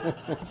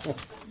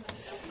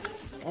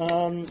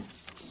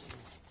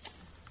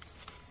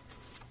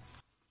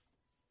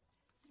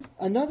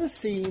 Another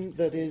theme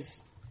that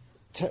is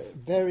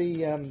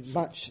very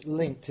much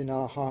linked in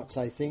our hearts,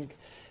 I think,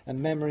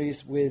 and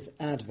memories with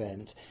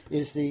Advent,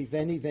 is the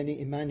Veni, Veni,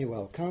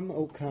 Emmanuel, Come,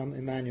 O come,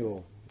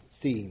 Emmanuel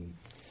theme.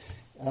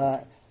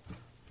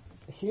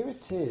 Here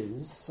it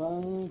is,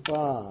 sung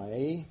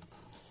by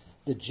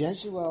the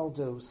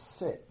Gesualdo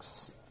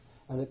Six,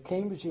 and a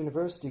Cambridge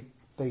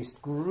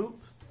University-based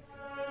group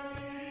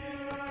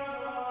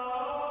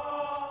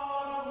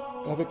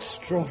of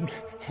extraordinary...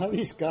 How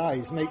these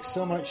guys make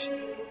so much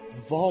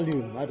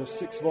volume out of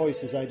 6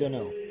 voices, I don't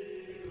know.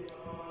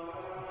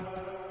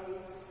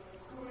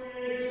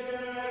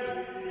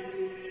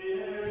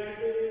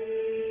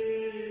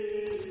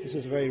 This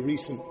is a very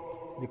recent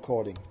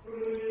recording.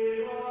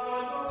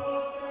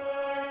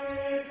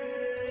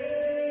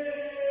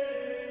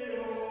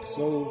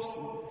 So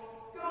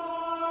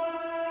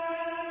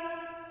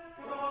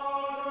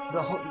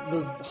the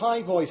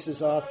high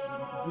voices are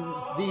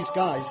these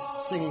guys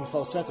singing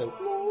falsetto.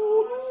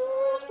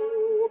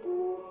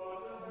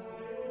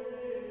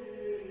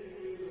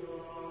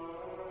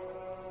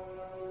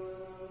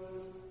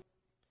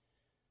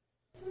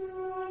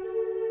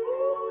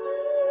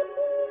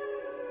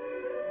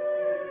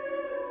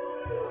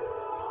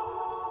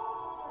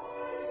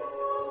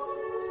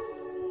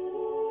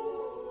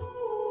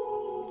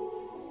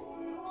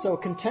 So a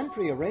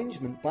contemporary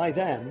arrangement by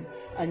them,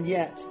 and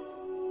yet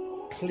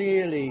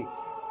clearly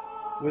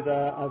with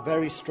a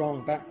very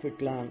strong backward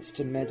glance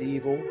to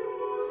medieval, a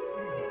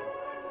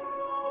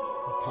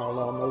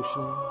parallel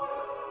motion.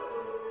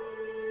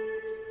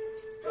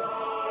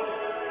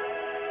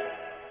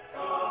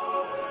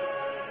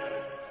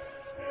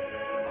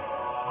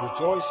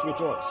 Rejoice,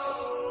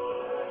 rejoice.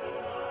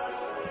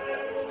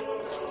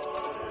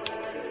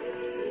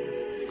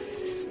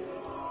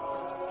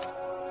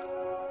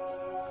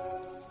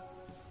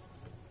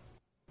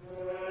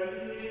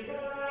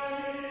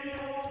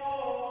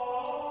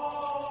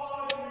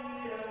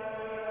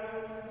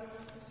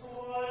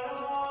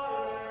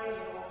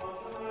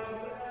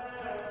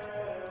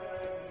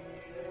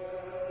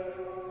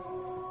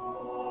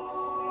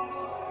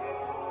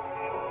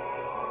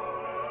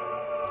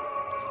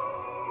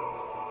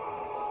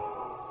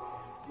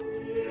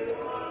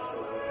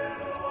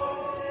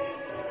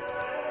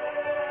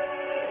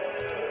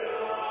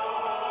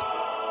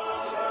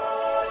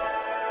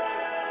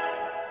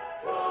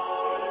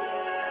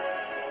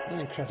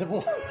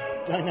 Incredible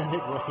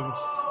dynamic range.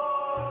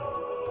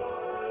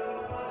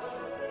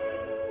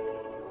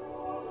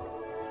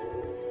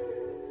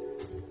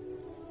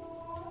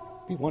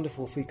 It'd be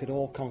wonderful if we could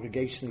all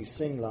congregationally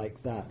sing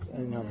like that.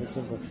 And there's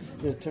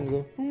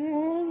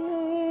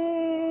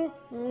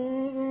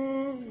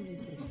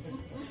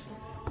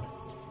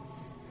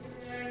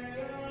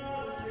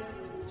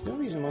no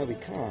reason why we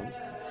can't.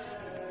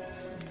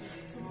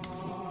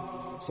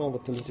 It's all the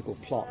political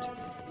plot.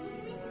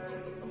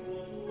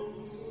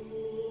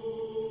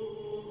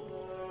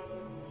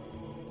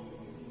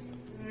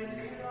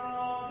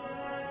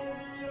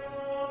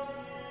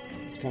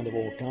 Kind of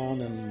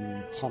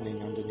organum humming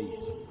underneath.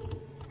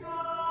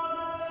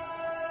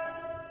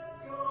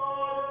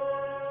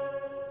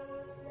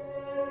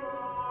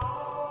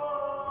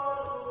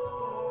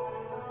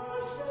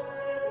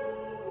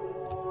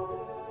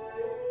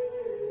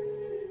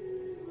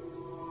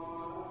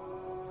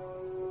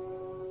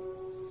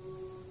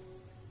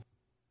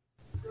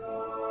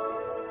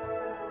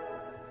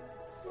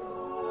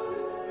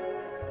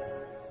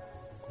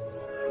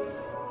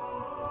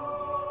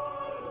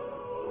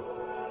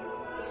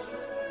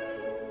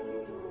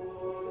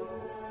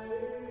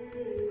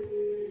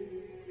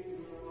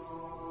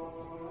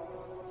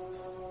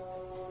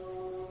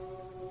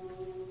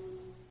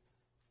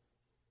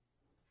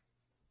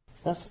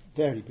 That's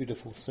very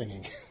beautiful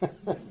singing.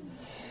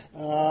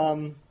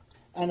 And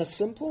a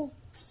simple,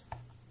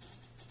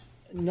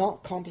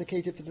 not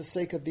complicated for the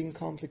sake of being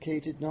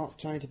complicated, not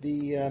trying to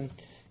be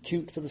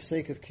cute for the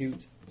sake of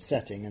cute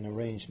setting and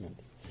arrangement.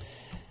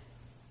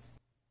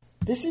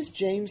 This is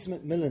James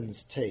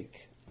Macmillan's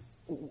take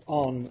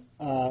on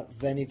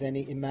Veni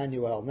Veni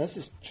Emmanuel. And this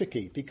is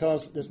tricky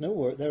because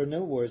there are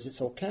no words,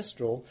 it's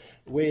orchestral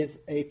with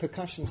a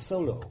percussion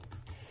solo.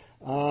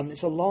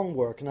 It's a long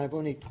work, and I've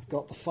only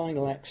got the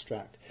final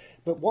extract.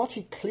 But what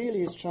he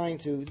clearly is trying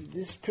to...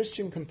 This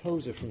Christian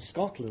composer from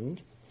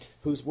Scotland,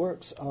 whose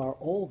works are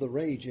all the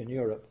rage in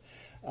Europe,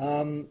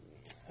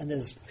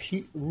 there's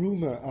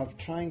rumour of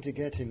trying to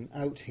get him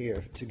out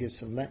here to give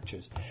some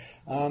lectures.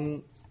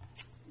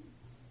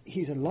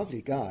 He's a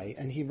lovely guy,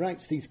 and he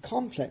writes these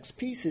complex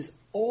pieces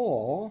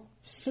or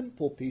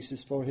simple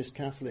pieces for his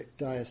Catholic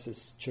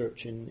diocese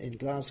church in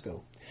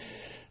Glasgow.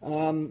 There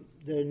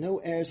are no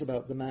airs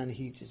about the man.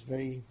 He is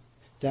very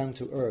down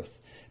to earth.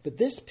 But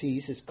this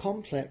piece is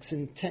complex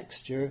in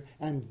texture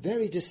and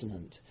very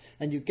dissonant.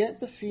 And you get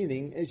the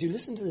feeling, as you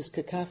listen to this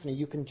cacophony,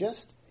 you can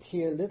just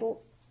hear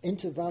little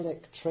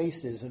intervallic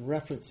traces and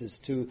references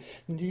to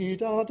dee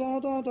da da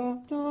da da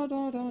da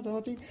da da da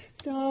dee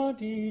da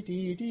dee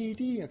dee dee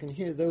dee. I can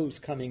hear those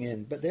coming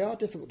in, but they are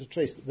difficult to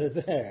trace, but they're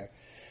there.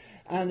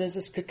 And there's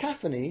this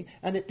cacophony,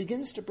 and it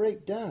begins to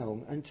break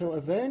down until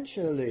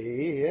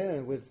eventually,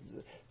 with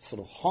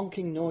sort of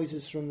honking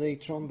noises from the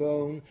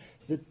trombone,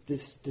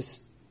 this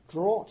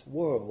distraught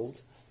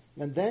world,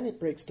 and then it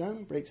breaks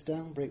down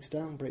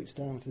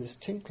to this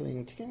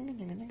tinkling,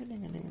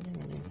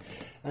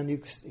 and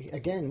you,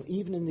 again,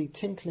 even in the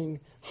tinkling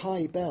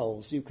high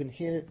bells, you can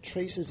hear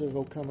traces of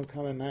O Come,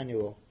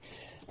 Emmanuel.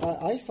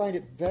 I find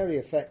it very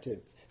effective,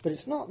 but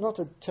it's not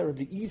a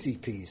terribly easy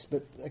piece,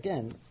 but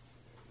again,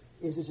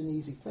 is it an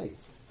easy faith?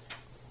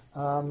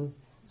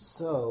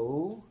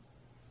 So,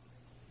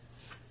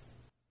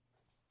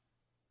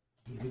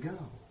 here we go.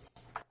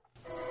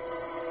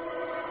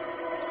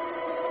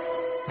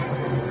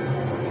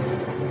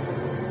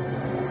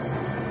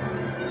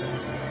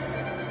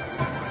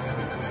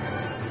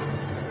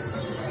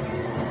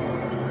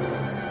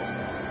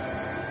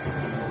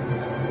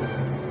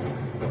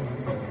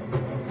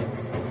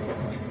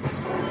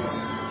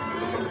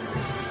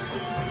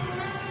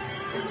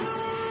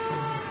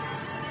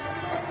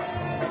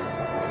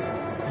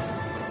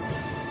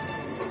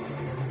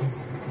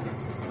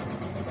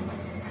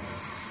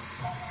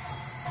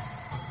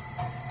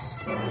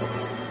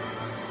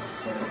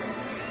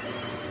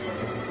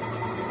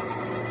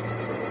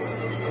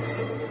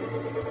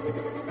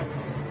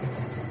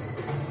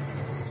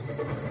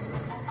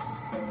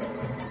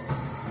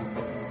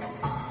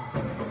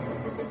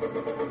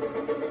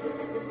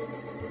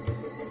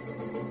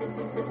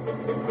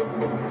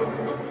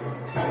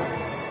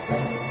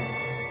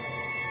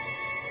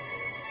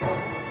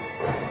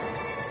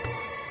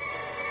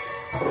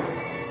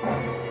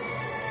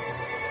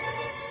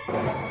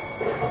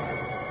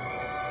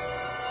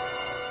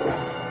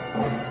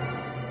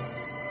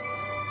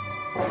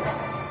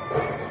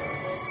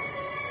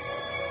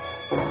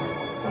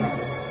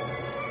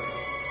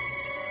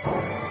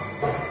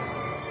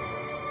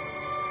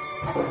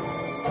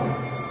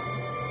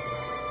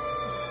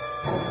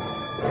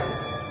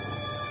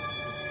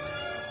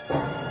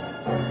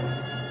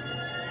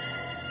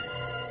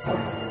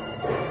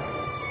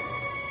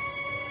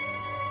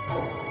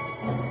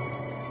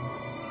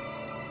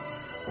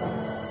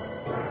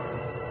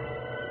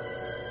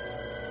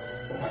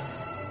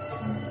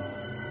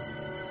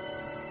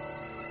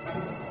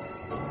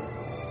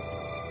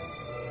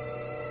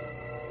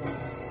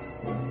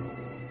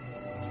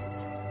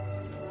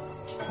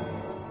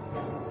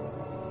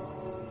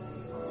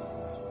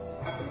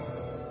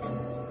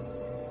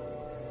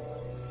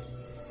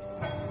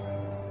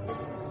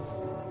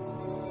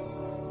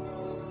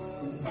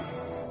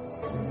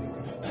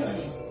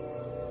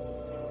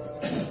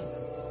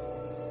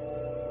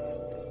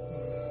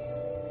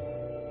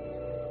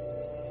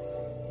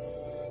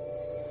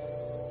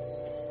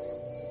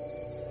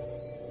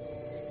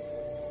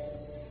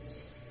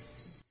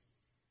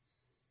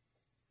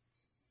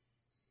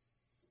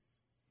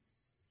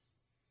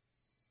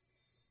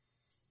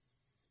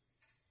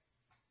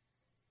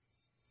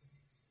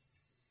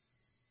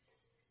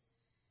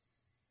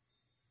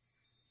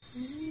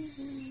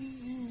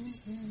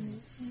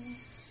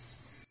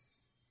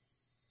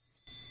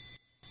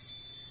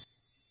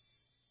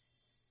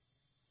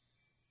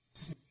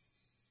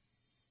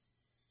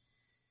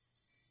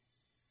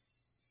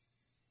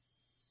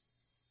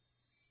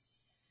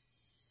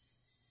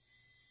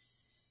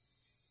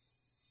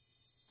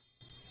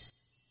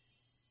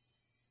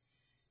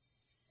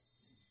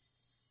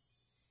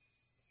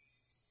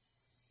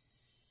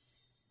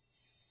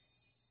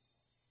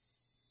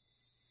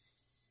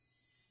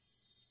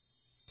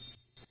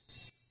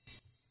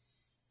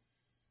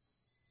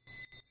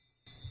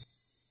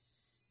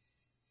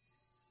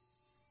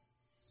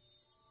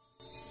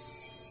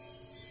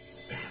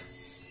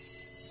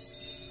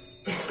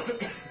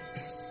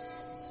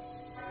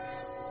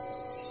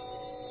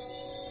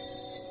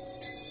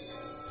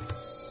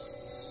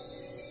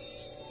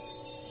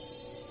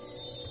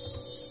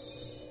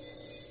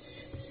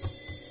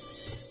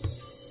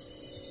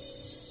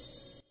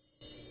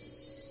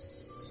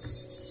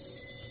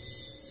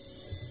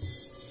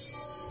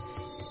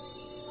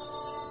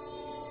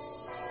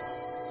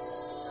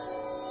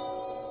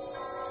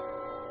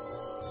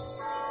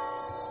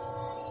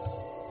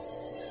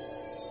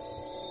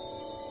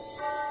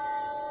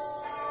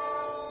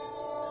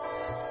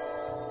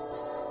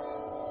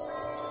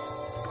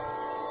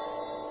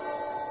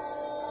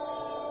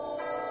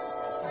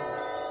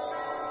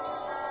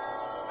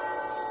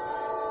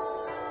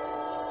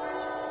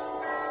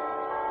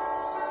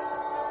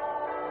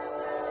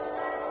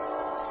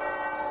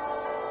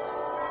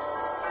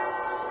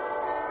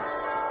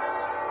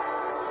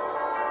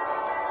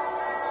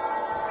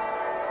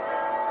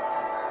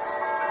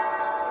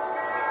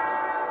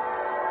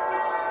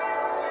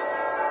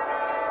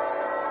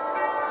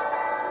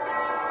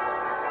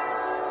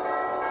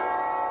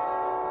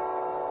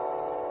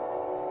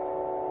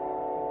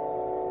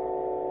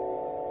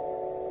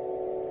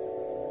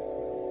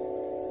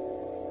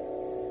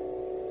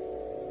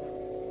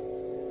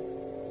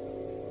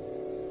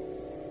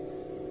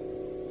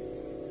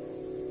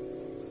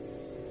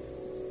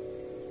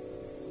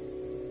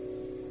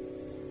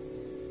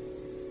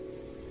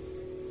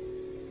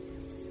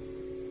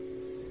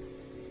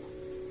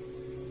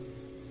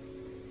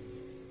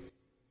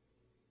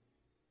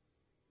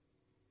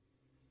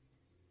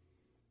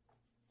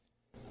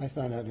 I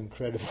found that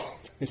incredible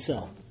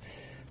myself,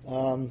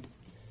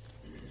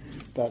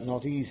 but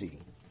not easy.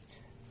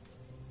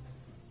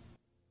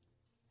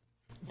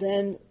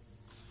 Then,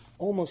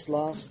 almost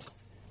last,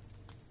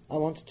 I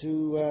wanted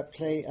to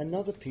play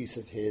another piece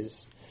of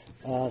his,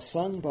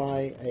 sung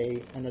by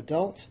an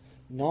adult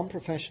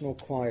non-professional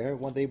choir.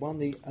 Well, they won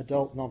the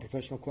Adult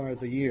Non-Professional Choir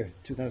of the Year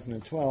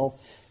 2012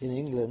 in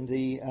England,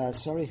 the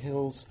Surrey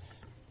Hills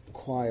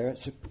Choir.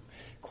 It's a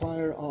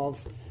choir of,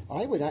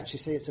 I would actually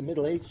say it's a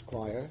middle-aged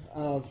choir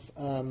of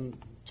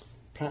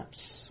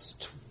perhaps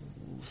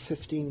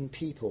 15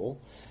 people,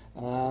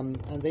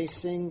 and they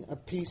sing a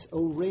piece,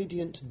 O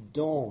Radiant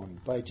Dawn,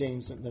 by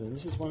James Macmillan.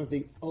 This is one of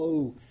the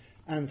O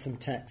anthem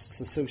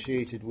texts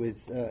associated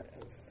with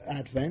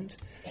Advent,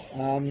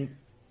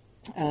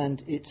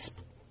 and its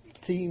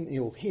theme,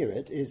 you'll hear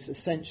it, is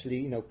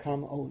essentially,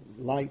 come, O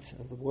light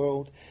of the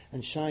world,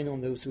 and shine on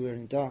those who are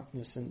in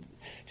darkness, and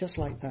just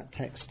like that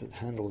text that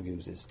Handel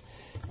uses.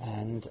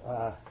 And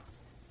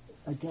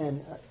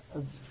again,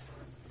 a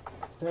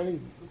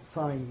very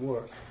fine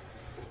work.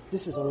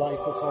 This is a live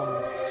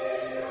performance.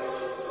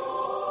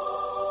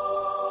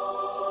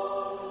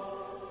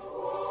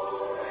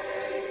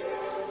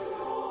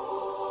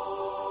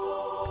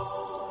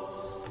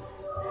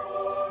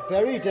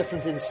 Very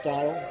different in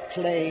style,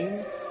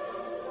 plain.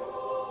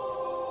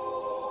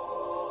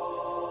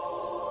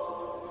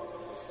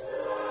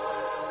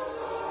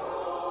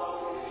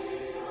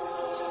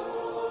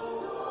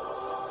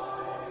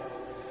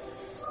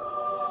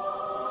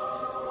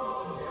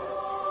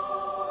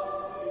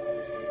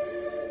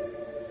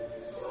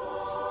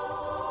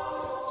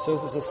 So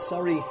there's a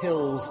Surrey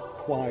Hills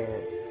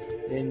choir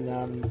in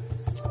I'm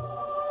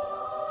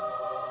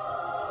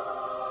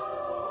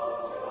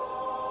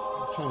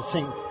trying to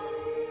think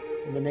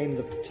in the name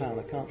of the town.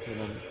 I can't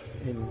remember.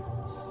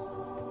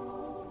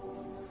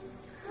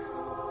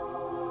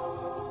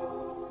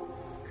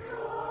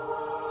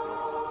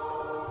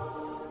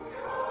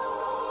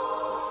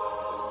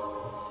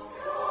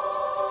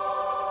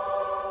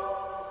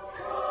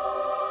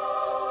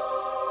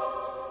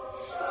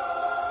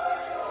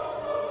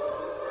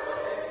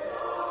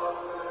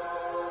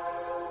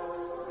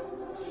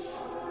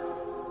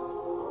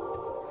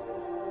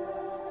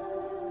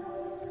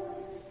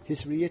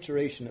 His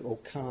reiteration of O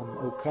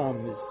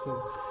come is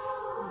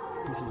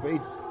a very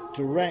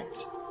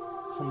direct,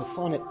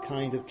 homophonic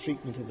kind of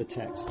treatment of the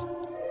text.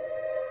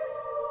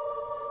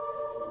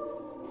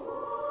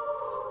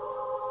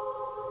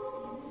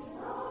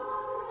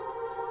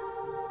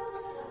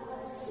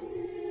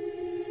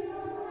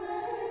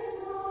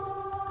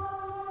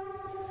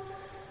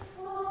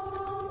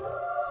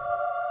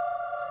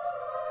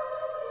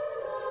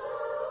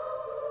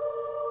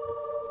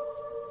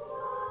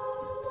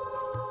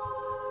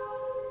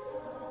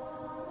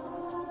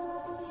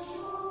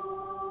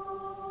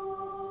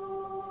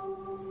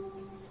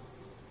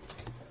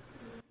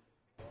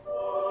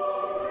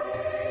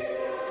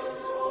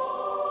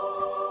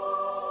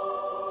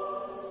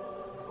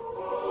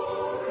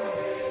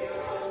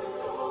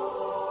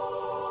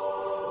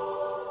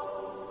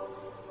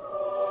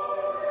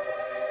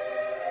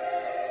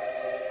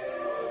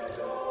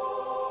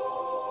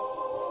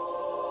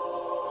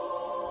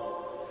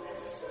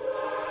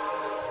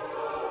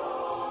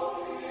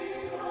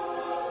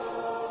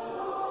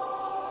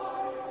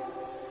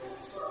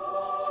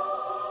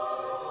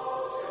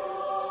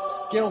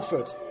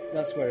 Guildford,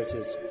 that's where it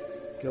is.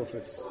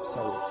 Guildford,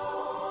 sorry.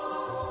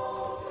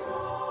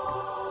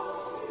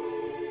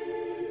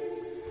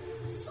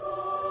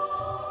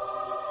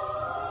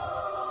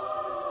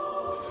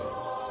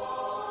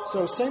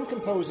 So same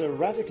composer,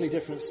 radically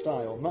different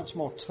style, much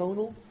more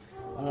tonal,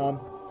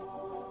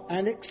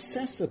 and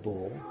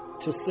accessible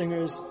to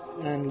singers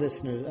and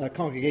listeners,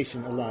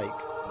 congregation alike.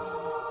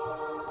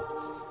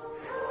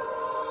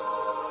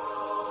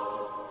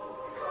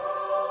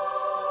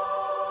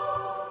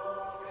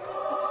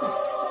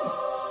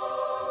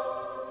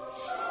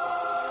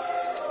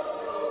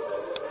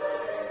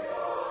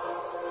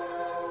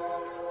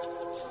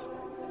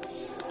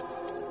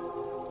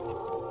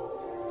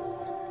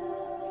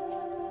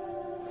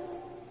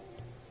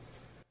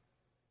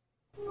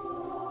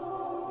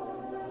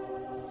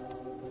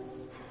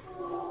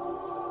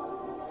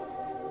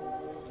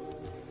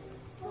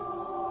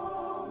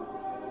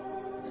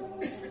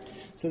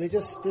 So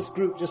this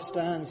group just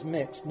stands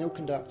mixed, no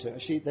conductor.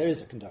 There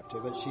is a conductor,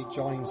 but she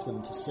joins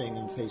them to sing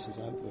and faces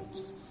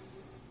outwards.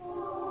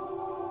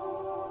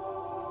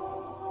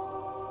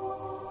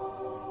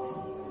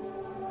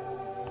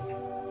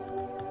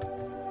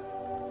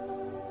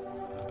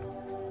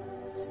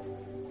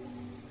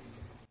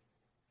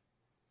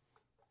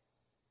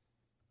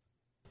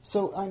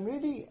 So I'm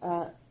really,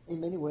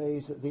 in many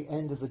ways, at the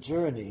end of the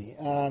journey,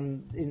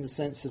 in the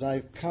sense that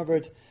I've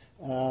covered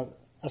a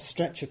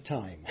stretch of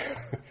time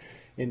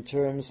in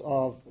terms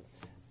of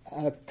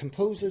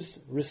composers'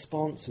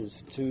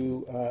 responses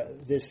to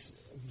this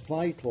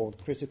vital,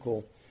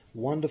 critical,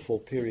 wonderful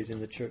period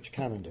in the church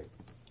calendar.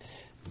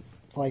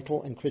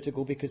 Vital and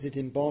critical because it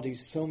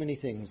embodies so many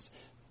things.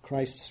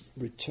 Christ's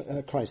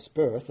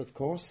birth, of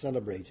course,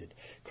 celebrated.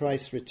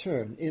 Christ's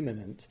return,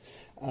 imminent.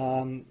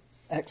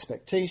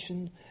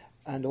 Expectation,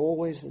 and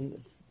always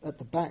at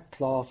the back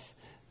cloth,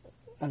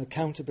 an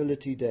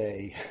accountability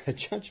day, a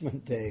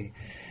judgment day,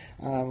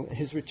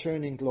 his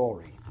return in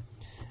glory.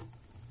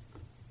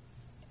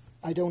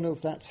 I don't know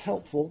if that's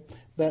helpful,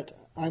 but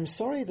I'm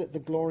sorry that the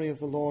glory of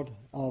the Lord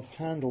of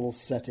Handel's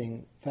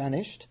setting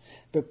vanished,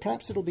 but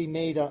perhaps it'll be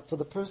made up for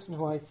the person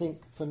who I think,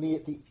 for me,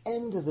 at the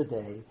end of the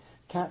day,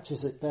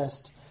 captures it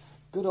best,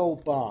 good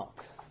old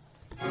Bach.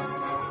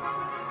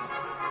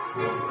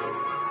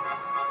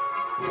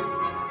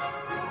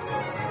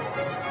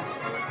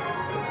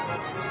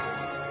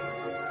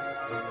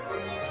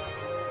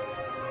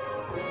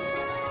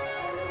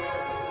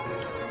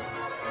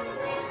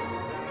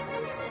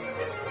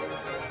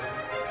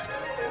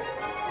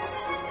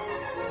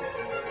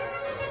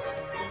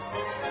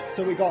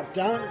 So we got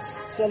dance,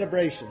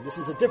 celebration. This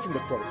is a different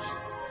approach.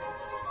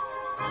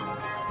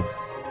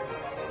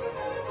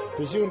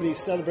 Presumably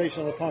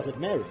celebration on the part of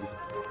Mary,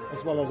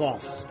 as well as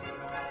us.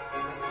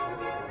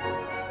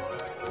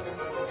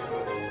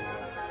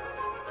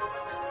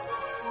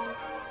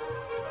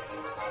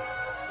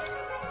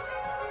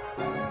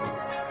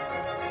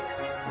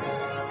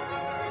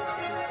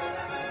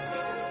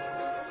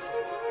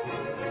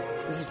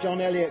 This is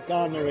John Eliot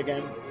Gardner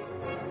again.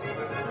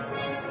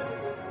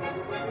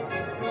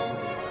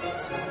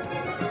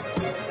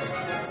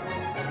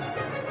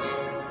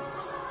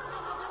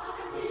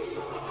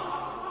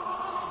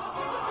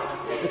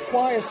 The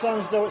choir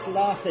sounds as though it's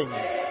laughing.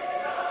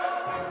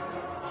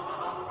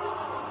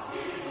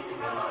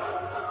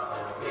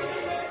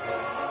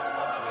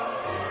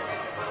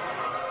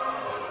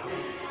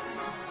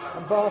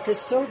 And Bach is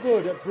so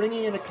good at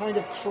bringing in a kind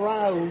of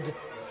crowd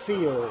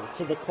feel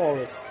to the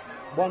chorus.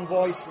 One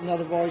voice,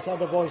 another voice,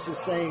 other voices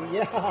saying,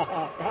 yeah, ha,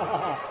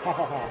 ha,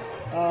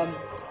 ha.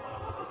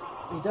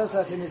 He does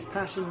that in his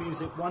Passion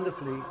music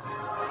wonderfully.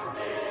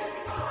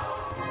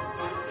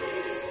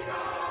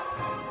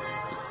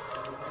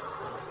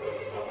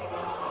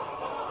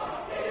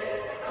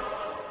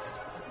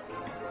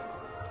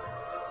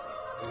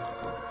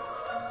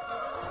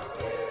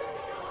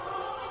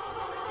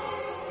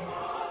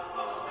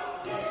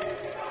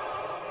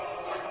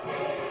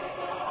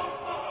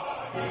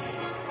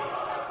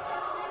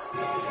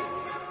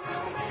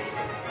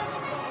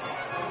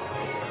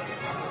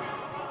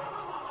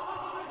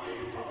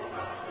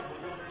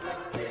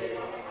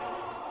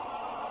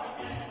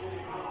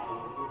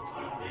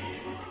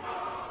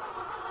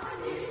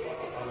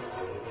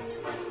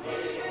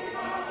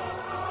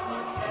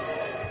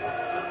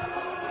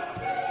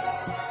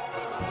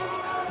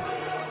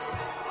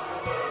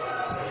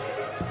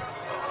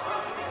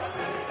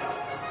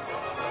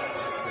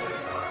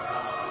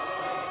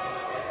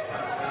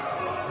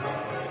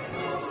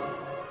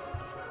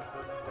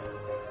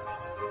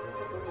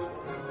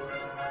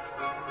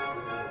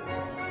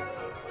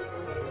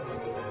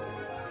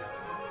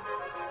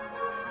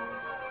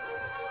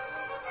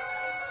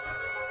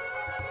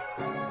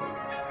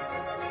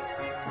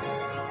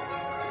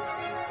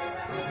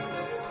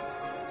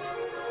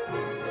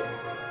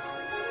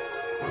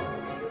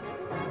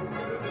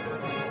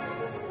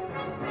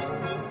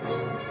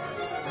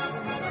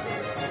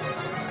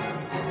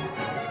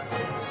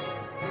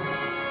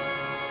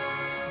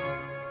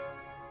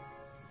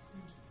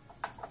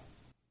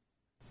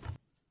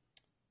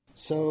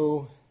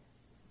 So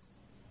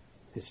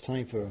it's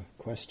time for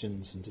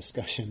questions and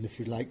discussion if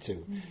you'd like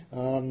to.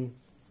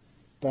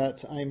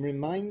 But I'm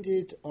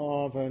reminded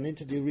of an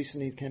interview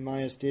recently Ken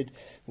Myers did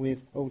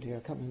with, oh dear, I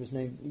can't remember his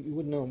name, you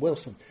wouldn't know him,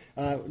 Wilson,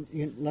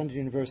 London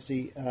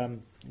University,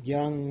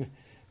 young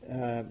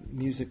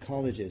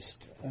musicologist,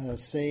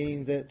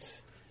 saying that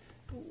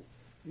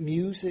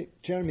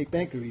music, Jeremy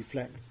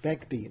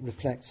Begbie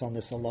reflects on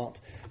this a lot,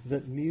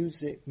 that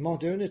music,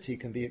 modernity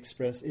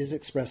is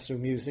expressed through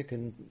music,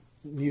 and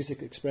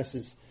music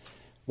expresses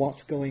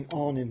what's going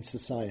on in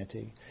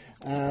society.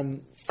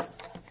 And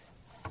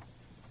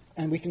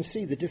we can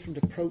see the different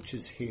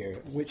approaches here,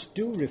 which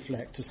do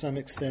reflect to some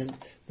extent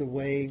the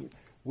way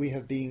we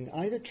have been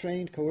either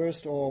trained,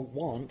 coerced, or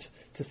want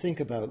to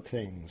think about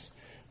things.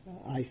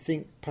 I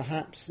think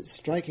perhaps it's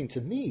striking to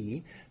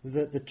me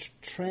that the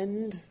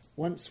trend,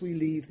 once we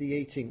leave the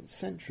 18th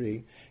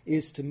century,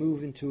 is to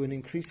move into an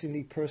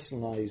increasingly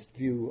personalized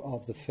view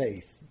of the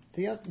faith.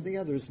 The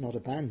other is not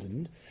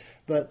abandoned,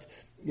 but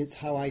it's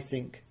how I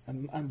think,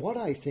 and what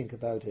I think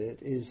about it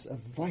is of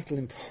vital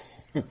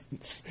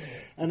importance.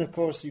 And of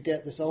course, you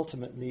get this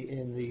ultimately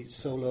in the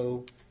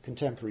solo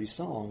contemporary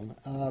song,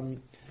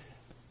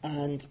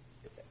 and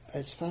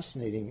it's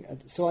fascinating.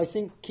 So I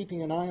think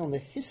keeping an eye on the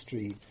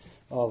history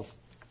of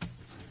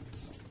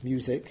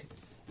music,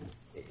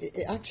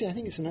 actually I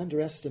think it's an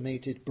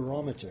underestimated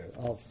barometer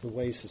of the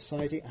way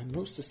society, and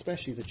most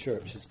especially the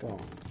church, has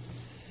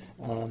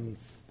gone.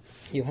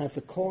 You have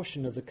the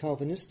caution of the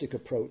Calvinistic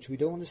approach. We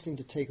don't want this thing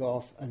to take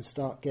off and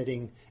start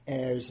getting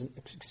airs, and,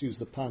 excuse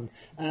the pun,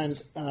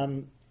 and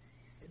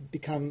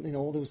become,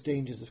 all those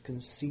dangers of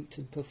conceit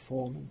and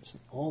performance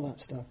and all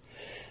that stuff.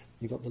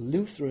 You've got the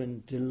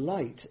Lutheran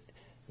delight,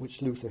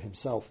 which Luther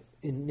himself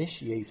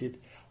initiated,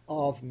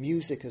 of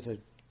music as a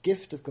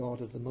gift of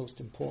God of the most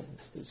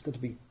importance. It's going to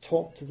be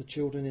taught to the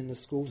children in the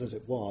schools as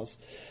it was.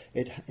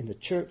 In the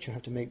church you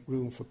have to make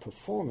room for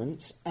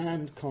performance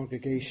and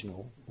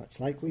congregational, much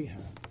like we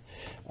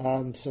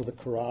have. So the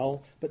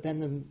chorale, but then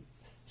the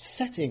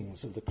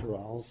settings of the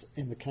chorales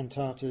in the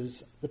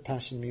cantatas, the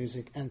passion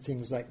music, and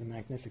things like the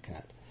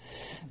Magnificat.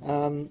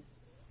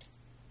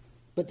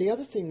 But the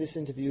other thing this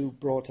interview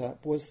brought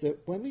up was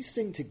that when we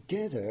sing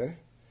together,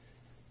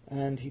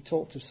 and he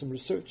talked of some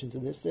research into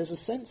this, there's a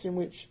sense in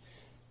which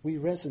we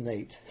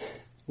resonate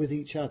with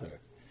each other.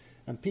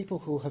 And people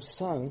who have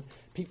sung,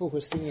 people who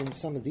are singing in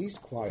some of these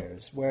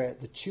choirs where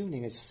the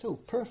tuning is so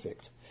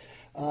perfect,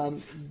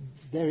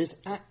 there is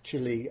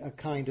actually a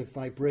kind of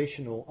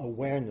vibrational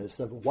awareness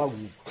of wow.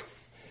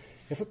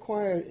 If a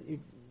choir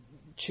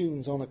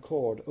tunes on a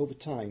chord over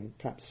time,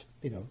 perhaps,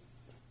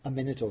 a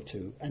minute or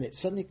two, and it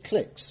suddenly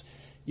clicks,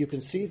 you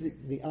can see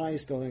the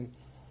eyes going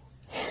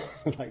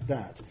like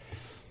that.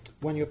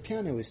 When your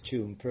piano is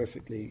tuned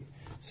perfectly,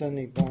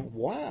 suddenly going,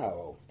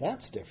 wow,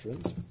 that's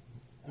different.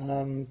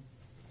 And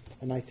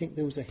I think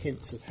those are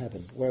hints of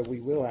heaven, where we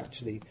will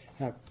actually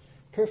have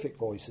perfect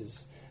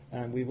voices,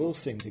 and we will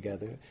sing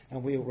together,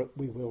 and we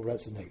will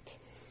resonate.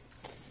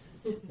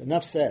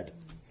 Enough said.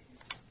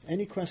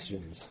 Any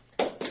questions?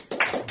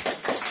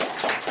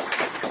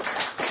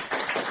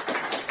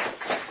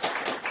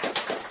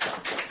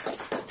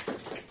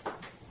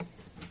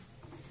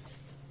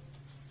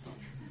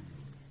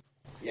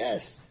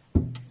 Yes.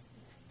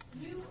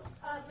 You,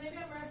 maybe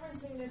I'm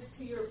referencing this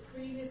to your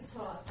previous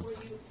talk, where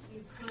you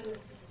kind of,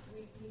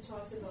 we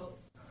talked about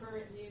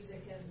current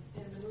music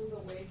and the move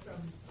away from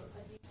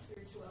a deep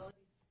spirituality.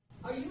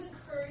 Are you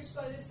encouraged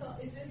by this talk?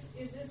 Is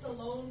this a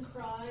lone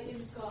cry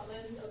in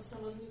Scotland of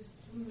someone who's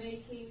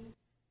making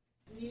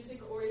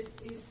music, or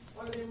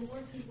are there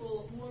more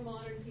people, more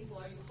modern people?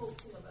 Are you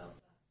hopeful about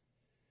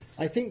that?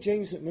 I think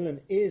James McMillan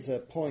is a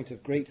point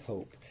of great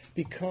hope,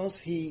 because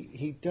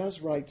he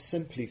does write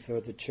simply for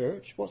the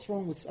church. What's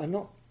wrong with...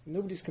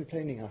 Nobody's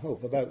complaining, I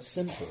hope, about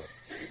simple.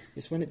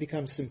 It's when it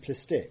becomes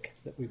simplistic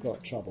that we've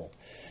got trouble.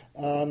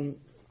 And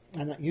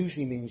that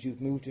usually means you've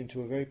moved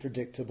into a very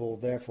predictable,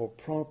 therefore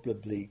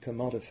probably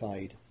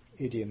commodified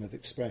idiom of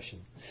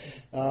expression.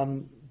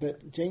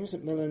 But James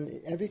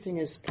McMillan, everything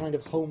is kind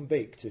of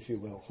home-baked, if you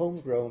will.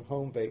 Home-grown,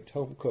 home-baked,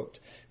 home-cooked,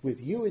 with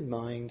you in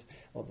mind,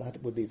 or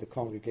that would be the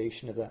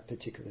congregation of that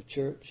particular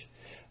church.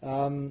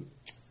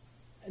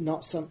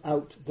 Not some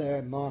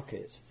out-there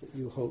market that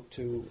you hope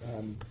to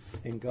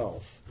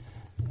engulf,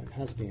 and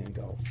has been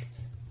engulfed.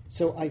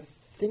 So I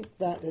think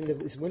that, and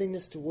his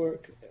willingness to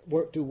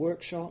do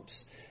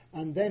workshops,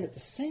 and then at the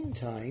same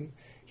time,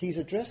 he's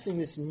addressing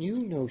this new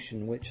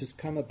notion which has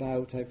come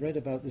about, I've read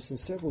about this in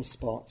several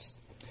spots,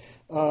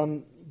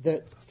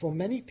 that for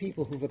many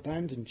people who've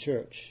abandoned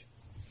church,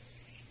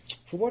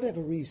 for whatever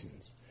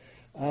reasons,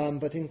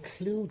 but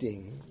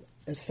including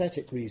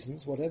aesthetic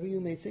reasons, whatever we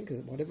may think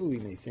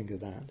of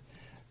that,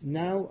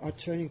 now are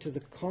turning to the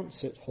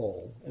concert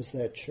hall as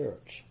their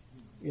church,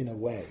 in a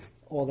way,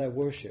 or their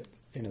worship,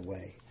 in a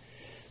way.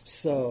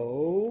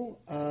 So,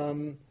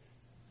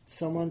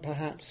 someone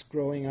perhaps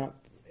growing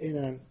up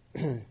in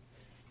an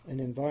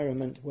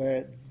environment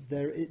where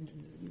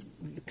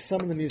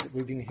some of the music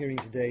we've been hearing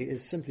today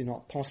is simply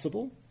not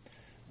possible,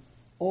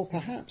 or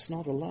perhaps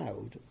not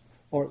allowed,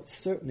 or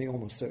certainly,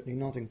 almost certainly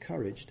not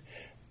encouraged,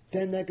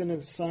 then they're going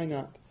to sign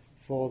up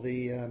for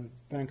the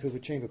Vancouver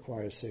Chamber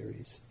Choir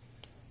series.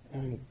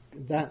 And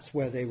that's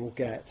where they will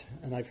get,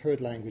 and I've heard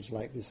language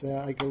like this,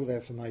 I go there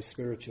for my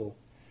spiritual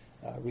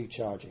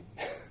recharging.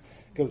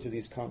 Go to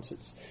these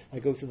concerts. I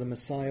go to the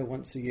Messiah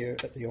once a year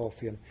at the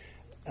Orpheum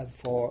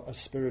for a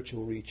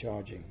spiritual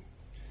recharging.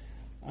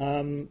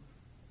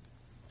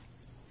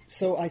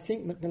 So I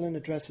think Macmillan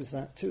addresses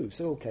that too.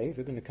 So okay, if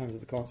we're going to come to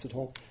the concert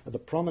hall, at the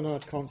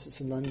Promenade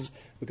Concerts in London,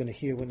 we're going to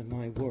hear one of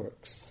my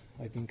works.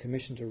 I've been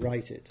commissioned to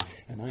write it,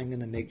 and I'm going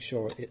to make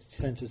sure it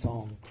centers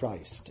on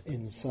Christ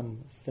in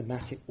some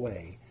thematic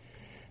way.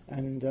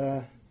 And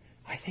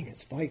I think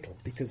it's vital,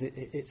 because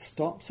it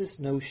stops this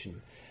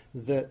notion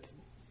that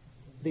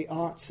the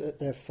arts at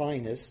their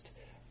finest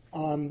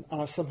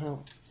are somehow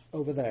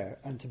over there,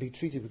 and to be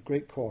treated with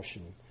great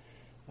caution,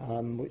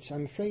 which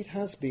I'm afraid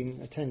has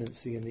been a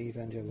tendency in the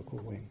evangelical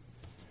wing.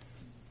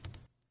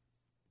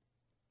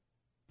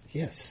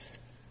 Yes?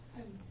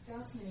 I'm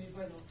fascinated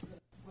by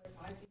what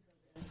I think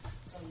of as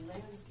the landscapes of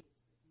music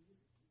you give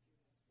us.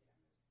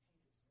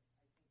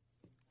 I'm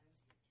a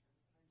painter,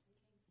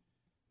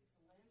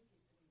 so I think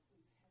it's a landscape that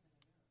includes heaven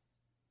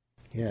and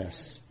earth.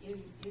 Yes. In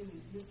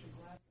Mr.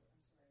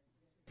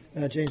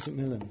 Glasgow, James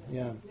McMillan,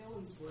 yeah.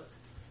 Millen's work,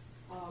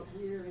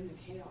 we're in the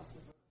chaos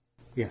of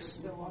earth. Yes.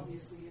 We're so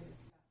obviously in that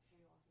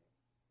chaotic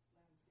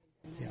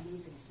landscape, and then Yeah.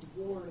 moving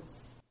towards.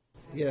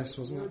 Yes,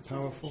 wasn't that towards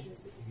powerful?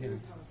 redemption. It's Yeah. very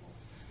powerful.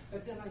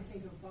 But then I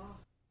think of Bach,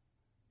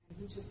 and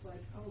he's just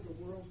like, oh, the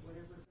world,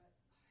 whatever,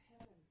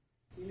 but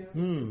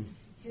heaven,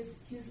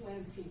 his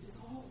landscape is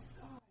all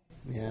sky.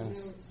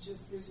 Yes. It's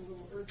just, there's a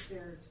little earth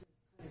there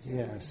to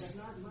Yes.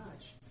 but not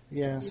much.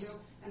 Yes. You know,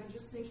 and I'm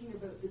just thinking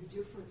about the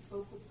different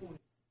focal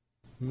points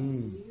of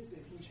Mm. the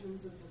music in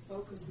terms of the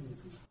focus of the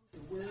composer.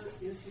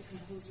 Where is the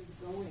composer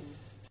going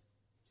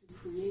to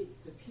create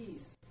the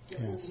piece that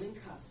Yes. will link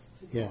us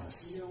to God?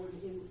 Yes. You know,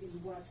 in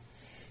what,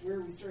 where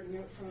are we starting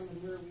out from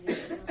and where are we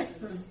ending up?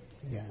 And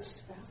Yes. it's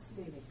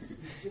fascinating,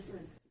 these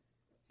different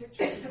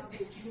pictures and how they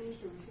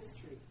change their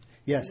history.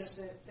 Yes.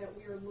 And that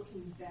we are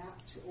looking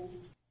back to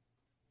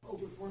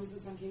older forms in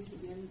some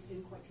cases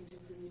in quite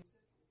contemporary music.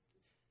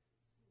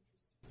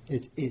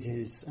 It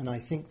is, and I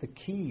think the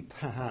key,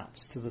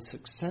 perhaps, to the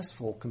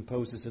successful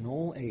composers in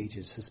all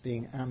ages has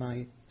been, am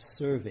I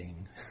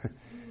serving?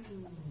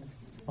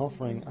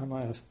 Offering, am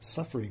I a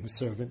suffering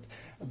servant?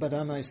 But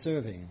am I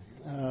serving?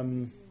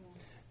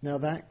 Now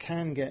that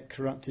can get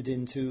corrupted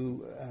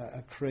into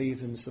a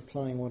craven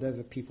supplying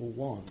whatever people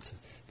want,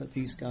 but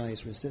these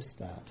guys resist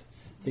that.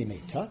 They may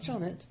touch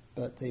on it,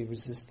 but they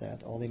resist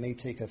that. Or they may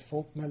take a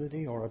folk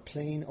melody or a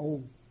plain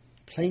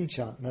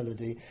chant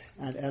melody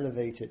and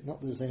elevate it. Not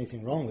that there's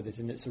anything wrong with it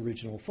in its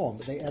original form,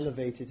 but they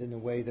elevate it in a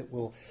way that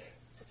will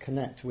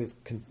connect with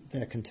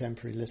their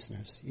contemporary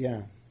listeners.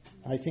 Yeah,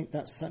 I think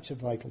that's such a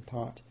vital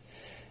part.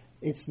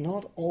 It's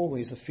not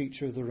always a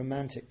feature of the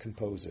romantic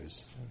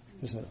composers.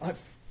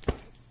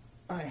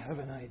 I have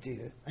an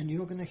idea, and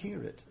you're going to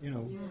hear it,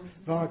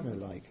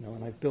 Wagner-like,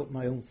 and I've built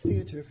my own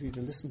theatre for you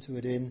to listen to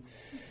it in,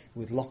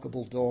 with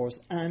lockable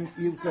doors, and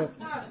you've got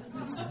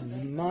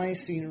my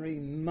scenery,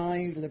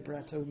 my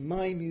libretto,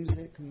 my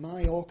music,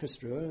 my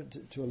orchestra,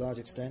 to a large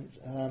extent,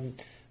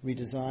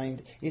 redesigned.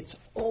 It's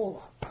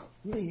all about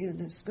me,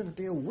 and it's going to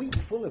be a week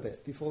full of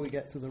it before we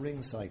get through the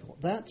ring cycle.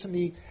 That, to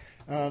me,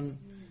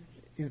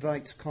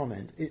 invites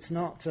comment. It's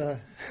not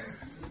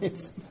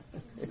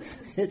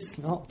it's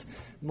not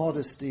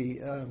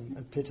modesty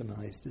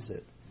epitomized, is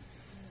it?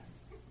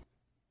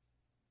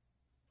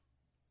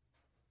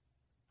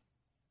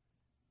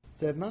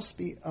 There must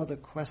be other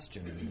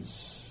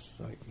questions.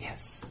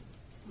 Yes.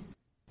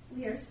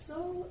 We are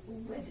so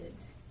wedded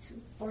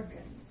to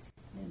organs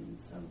in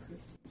some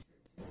Christian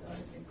churches,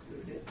 ours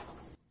included,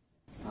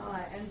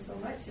 and so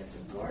much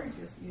of the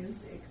gorgeous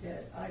music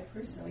that I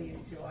personally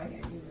enjoy,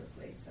 and you have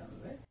played some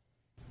of it,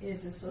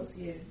 is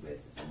associated with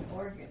an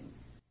organ.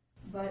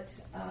 But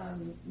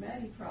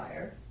Matty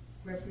Pryor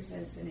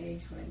represents an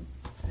age when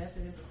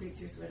Methodist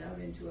preachers went out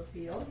into a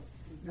field,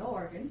 no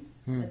organ,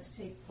 let's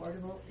take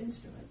portable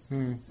instruments.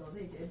 So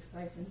they did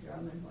fife and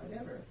drum and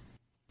whatever.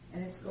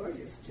 And it's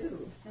gorgeous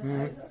too. I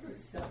love her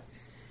stuff.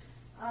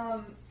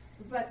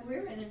 But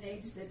we're in an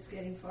age that's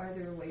getting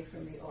farther away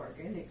from the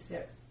organ,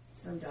 except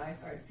some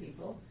diehard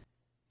people.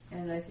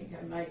 And I think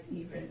I might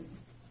even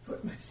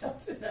put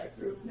myself in that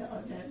group now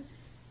and then.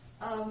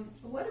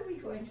 What are we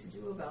going to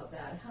do about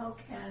that? How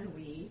can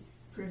we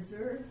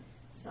preserve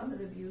some of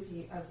the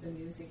beauty of the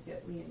music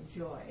that we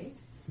enjoy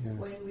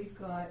when we've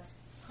got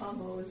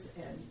combos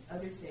and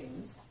other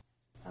things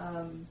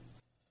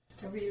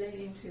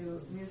relating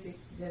to music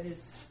that is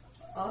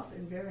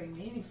often very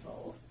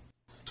meaningful,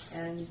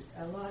 and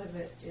a lot of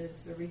it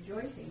is the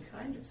rejoicing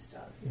kind of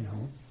stuff,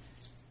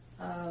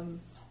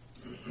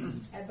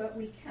 but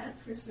we can't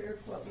preserve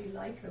what we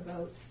like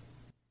about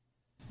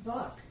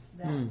Bach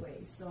that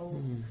way.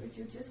 So could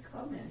you just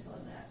comment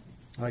on that?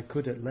 I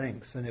could at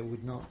length, and it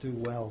would not do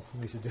well for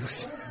me to do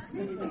so.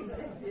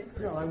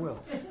 No, I will.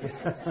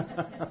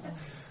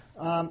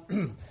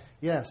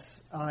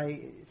 Yes,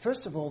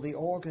 first of all, the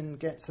organ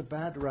gets a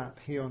bad rap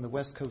here on the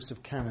west coast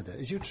of Canada.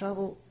 As you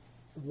travel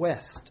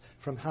west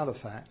from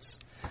Halifax,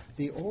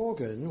 the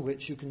organ,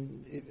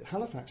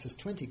 Halifax has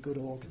 20 good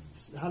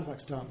organs.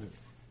 Halifax, Dartmouth,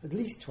 at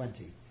least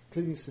 20,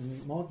 including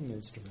some modern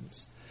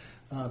instruments,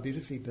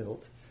 beautifully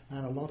built,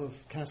 and a lot of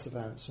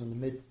Casavants from the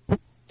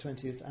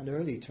mid-20th and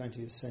early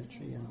 20th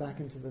century and back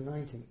into the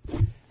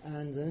 19th.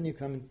 And then you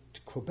come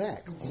to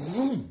Quebec.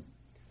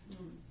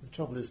 The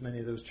trouble is many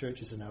of those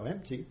churches are now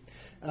empty.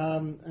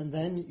 And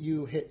then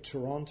you hit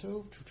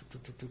Toronto.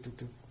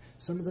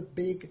 Some of the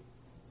big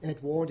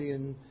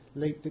Edwardian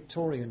late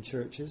Victorian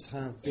churches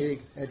have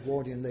big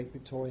Edwardian late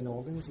Victorian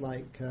organs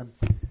like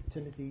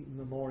Timothy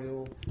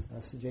Memorial,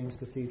 St. James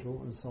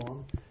Cathedral, and so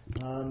on.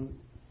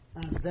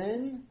 And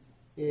then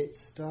it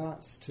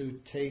starts to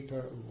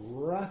taper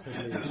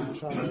rapidly and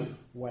travel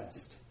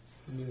west.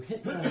 And you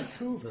hit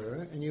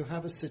Vancouver, and you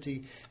have a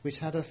city which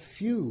had a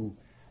few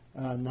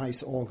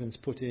nice organs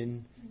put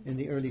in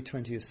the early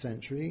 20th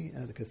century,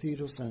 the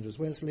Cathedral, St. Andrews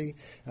Wesley,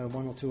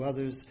 one or two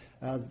others.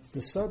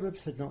 The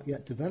suburbs had not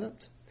yet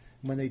developed.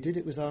 When they did,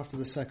 it was after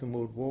the Second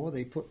World War.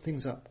 They put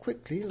things up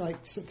quickly,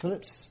 like St.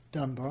 Philip's,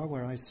 Dunbar,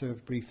 where I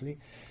served briefly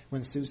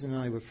when Susan and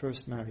I were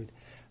first married.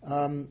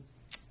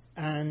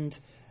 And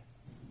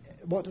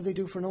what do they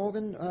do for an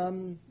organ?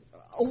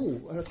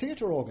 A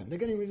theatre organ. They're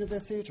getting rid of their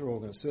theatre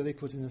organs, so they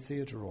put in a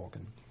theatre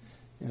organ.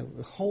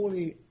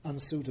 Wholly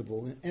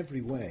unsuitable in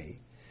every way.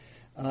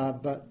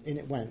 But in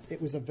it went.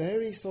 It was a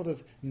very sort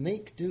of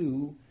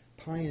make-do,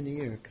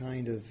 pioneer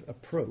kind of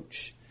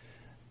approach.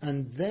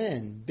 And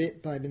then,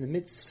 bit by in the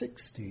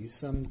mid-60s,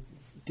 some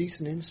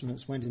decent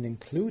instruments went in,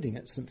 including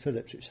at St.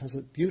 Philip's, which has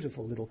a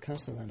beautiful little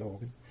Castellan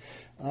organ.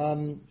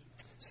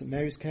 St.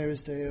 Mary's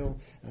Kerrisdale,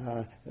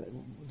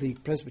 the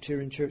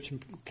Presbyterian Church in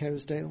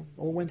Kerrisdale,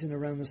 all went in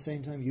around the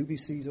same time,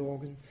 UBC's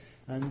organ.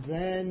 And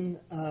then,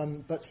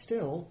 but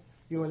still,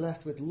 you were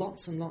left with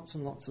lots and lots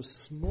and lots of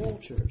small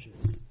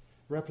churches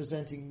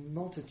representing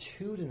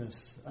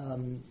multitudinous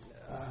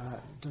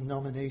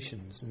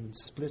denominations and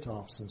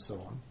split-offs and so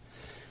on.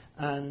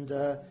 And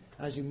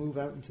as you move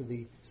out into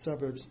the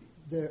suburbs,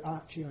 there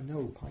actually are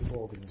no pipe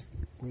organs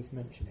worth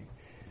mentioning.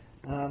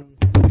 One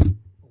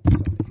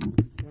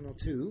or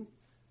two,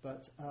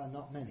 but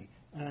not many.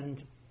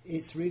 And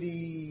it's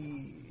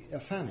really a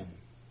famine.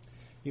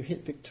 You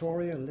hit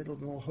Victoria, a little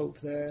more hope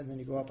there, and then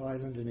you go up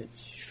Island and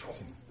it's...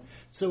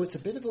 So it's a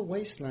bit of a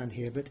wasteland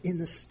here, but in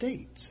the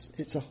States,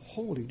 it's a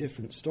wholly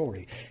different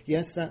story.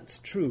 Yes, that's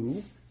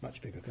true.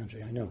 Much bigger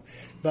country, I know.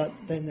 But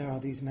then there are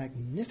these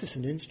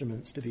magnificent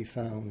instruments to be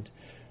found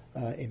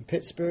in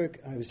Pittsburgh.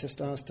 I was just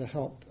asked to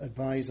help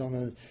advise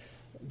on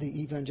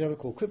the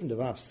evangelical equivalent of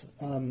us,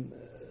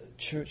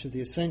 Church of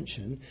the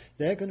Ascension.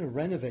 They're going to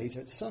renovate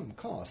at some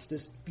cost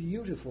this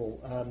beautiful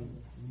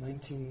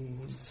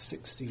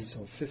 1960s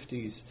or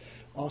 50s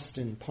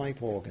Austin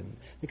pipe organ.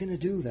 They're going to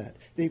do that.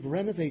 They've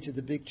renovated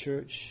the big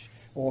church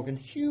organ,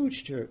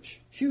 huge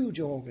church, huge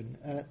organ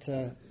at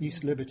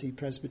East Liberty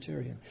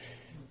Presbyterian.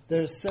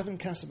 There's 7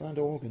 Cassavant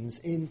organs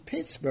in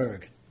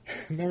Pittsburgh,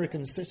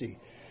 American City.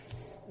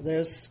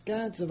 There's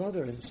scads of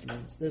other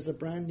instruments. There's a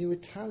brand new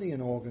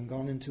Italian organ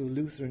gone into a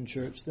Lutheran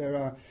church. There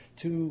are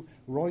 2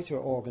 Reuter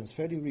organs,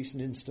 fairly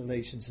recent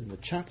installations in the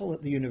chapel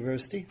at the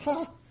university.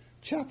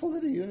 Chapel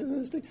at a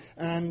university!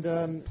 And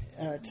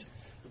at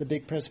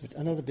the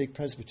another big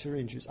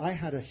Presbyterian church. I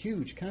had a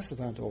huge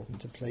Cassavant organ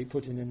to play,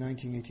 put in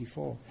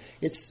 1984.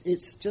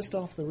 It's just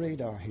off the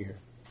radar here.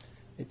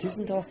 It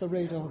isn't off the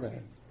radar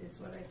there. Is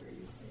what I heard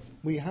you say.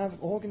 We have,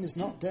 organ is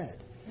not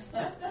dead.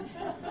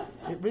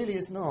 It really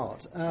is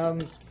not.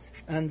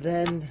 And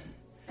then,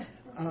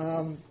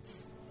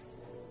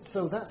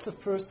 so that's the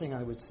first thing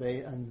I would say.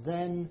 And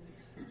then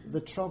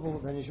the trouble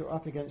then is you're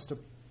up against a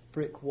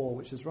brick wall,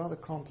 which is rather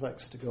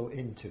complex to go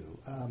into.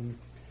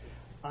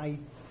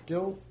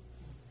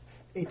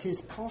 It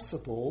is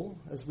possible,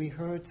 as we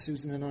heard,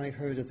 Susan and I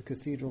heard at the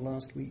cathedral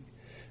last week,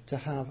 to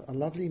have a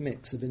lovely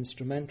mix of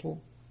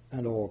instrumental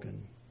and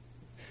organ.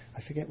 I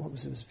forget what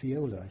it was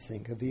viola, I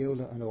think, a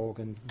viola and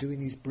organ, doing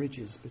these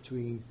bridges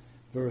between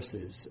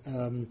verses.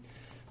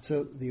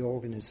 So the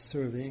organ is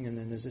serving, and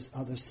then there's this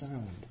other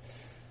sound.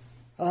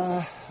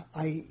 That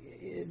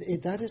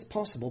is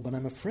possible, but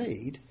I'm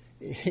afraid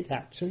it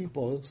actually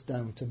boils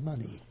down to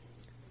money.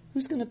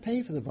 Who's going to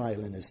pay for the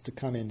violinist to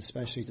come in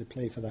especially to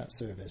play for that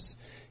service?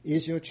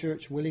 Is your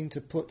church willing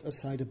to put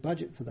aside a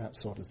budget for that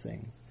sort of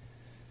thing?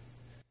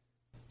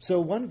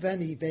 So one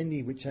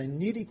venue which I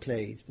nearly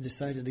played,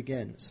 decided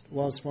against,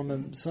 was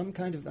from some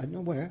kind of, I don't know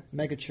where,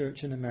 mega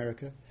church in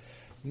America.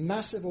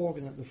 Massive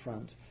organ at the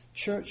front,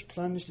 church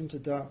plunged into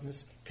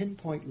darkness,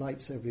 pinpoint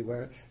lights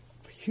everywhere,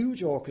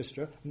 huge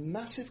orchestra,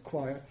 massive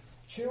choir,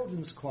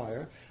 children's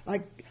choir,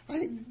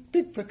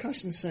 big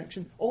percussion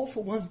section, all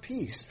for one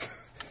piece.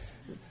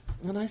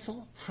 And I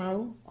thought,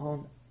 how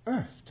on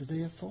earth do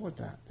they afford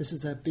that? This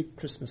is their big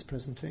Christmas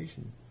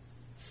presentation.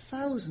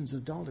 Thousands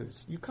of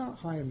dollars. You can't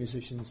hire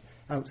musicians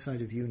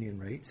outside of union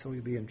rates or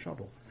you'll be in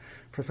trouble.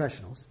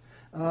 Professionals.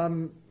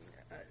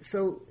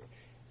 So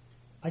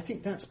I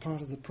think that's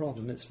part of the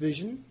problem. It's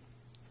vision.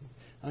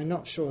 I'm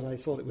not sure that I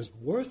thought it was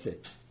worth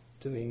it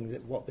doing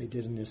what they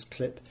did in this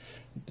clip.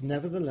 But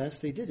nevertheless,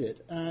 they did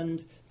it.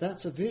 And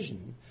that's a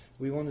vision.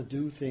 We want to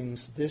do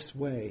things this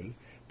way,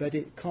 but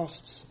it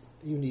costs,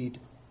 you need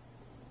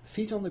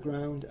feet on the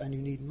ground and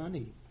you need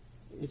money.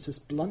 It's as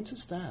blunt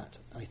as that,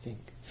 I think.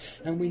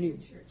 And we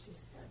need churches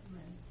have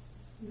money.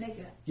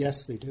 Mega.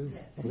 Yes, they do.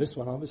 Yes. Well, this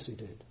one obviously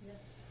did. Yeah.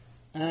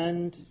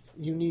 And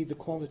you need the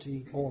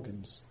quality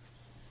organs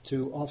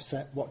to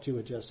offset what you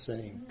were just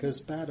saying,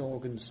 because bad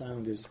organ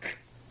sound is,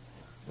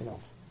 I'm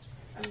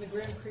the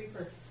Grim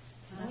Creeper.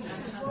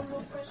 One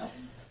more question.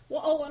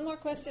 Well, one more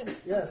question.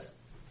 Yes.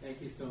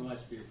 Thank you so much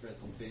for your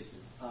presentation.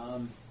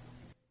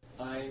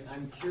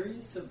 I'm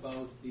curious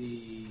about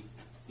the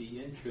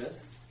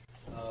interest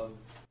of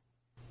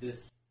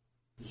this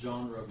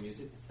genre of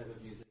music, this type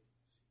of music,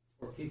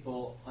 for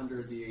people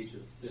under the age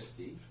of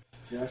 50.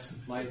 Yes.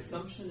 My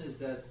assumption is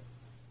that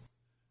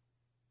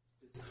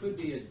this could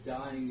be a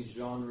dying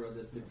genre,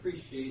 that the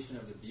appreciation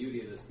of the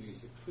beauty of this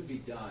music could be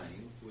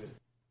dying with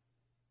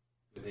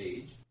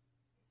age.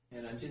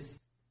 And I'm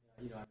just,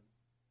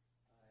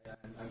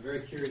 I'm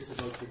very curious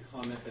about your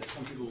comment that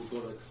some people will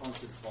go to the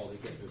concert hall to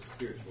get their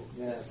spiritual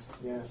gifts.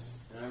 Yes.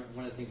 And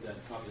one of the things that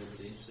I'm probably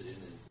really interested in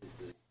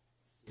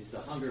is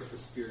the hunger for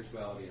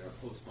spirituality in our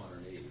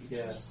postmodern age.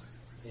 Yes.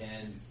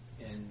 And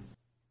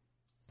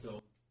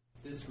so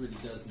this really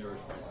does nourish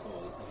my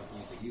soul, this type of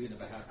music. Even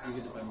if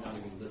I'm not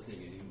even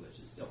listening in English,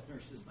 it still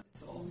nourishes my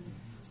soul.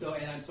 So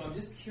I'm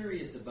just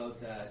curious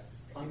about that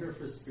hunger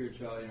for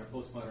spirituality in our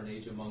postmodern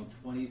age among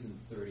 20s and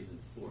 30s and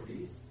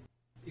 40s.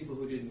 people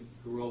who didn't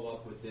grow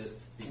up with this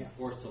being Yeah.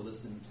 forced to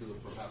listen to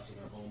it perhaps in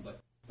their home,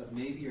 but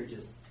maybe are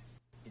just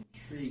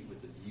intrigued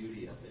with the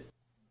beauty of it.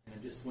 And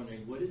I'm just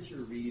wondering, what is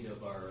your read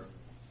of our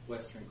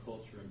Western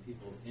culture and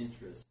people's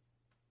interest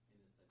in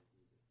this type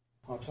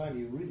of music? I'll try to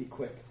be really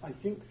quick. I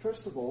think,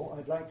 first of all,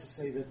 I'd like to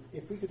say that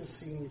if we could have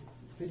seen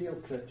video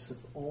clips of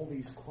all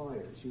these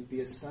choirs, you'd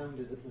be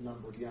astounded at the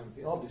number of young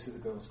people. Obviously, the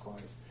girls'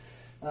 choirs.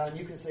 And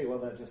you can say, well,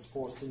 they're just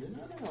forced into.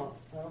 No,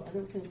 I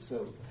don't think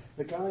so.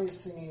 The guy is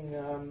singing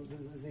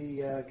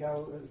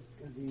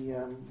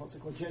what's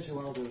it called,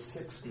 Gesualdo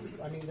 6 group.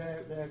 I mean,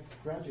 they're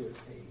graduate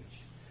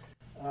age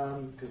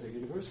because they're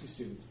university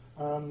students.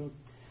 And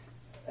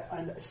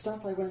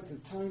stuff I went through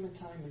time and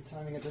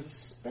time again, but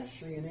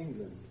especially in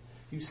England,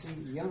 you see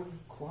young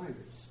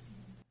choirs.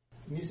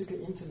 Musica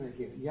intima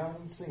here,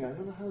 young singer. I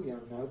don't know how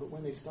young now, but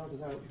when they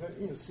started out,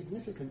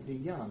 significantly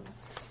young.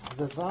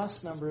 The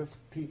vast number of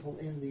people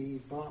in the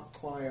Bach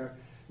choir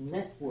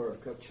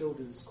network of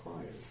children's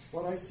choirs.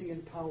 What I see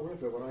in Powell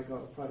River, where I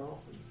go quite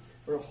often,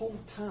 where a whole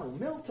town,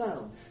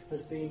 Milltown,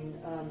 has been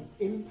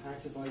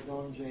impacted by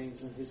Don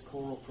James and his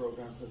choral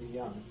program for the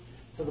young,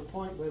 to the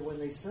point where when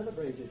they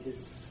celebrated his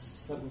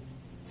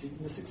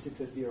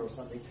 65th year or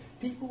something,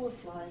 people were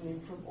flying in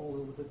from all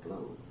over the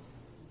globe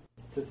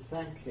to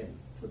thank him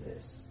for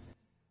this.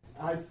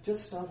 I've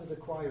just started a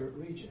choir at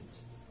Regent,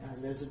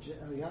 and there's a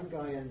young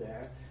guy in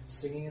there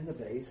singing in the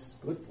bass,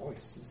 good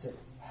voice. He said,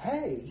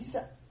 he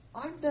said,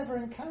 I've never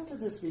encountered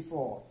this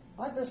before.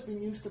 I've just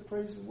been used to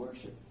praise and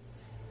worship.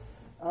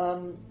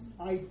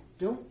 I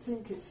don't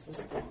think it's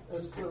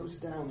as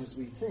closed down as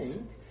we think,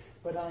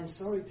 but I'm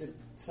sorry to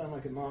sound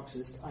like a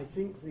Marxist. I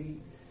think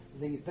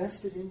the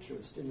vested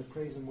interest in the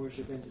praise and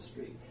worship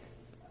industry,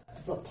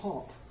 the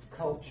pop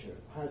culture,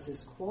 has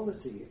this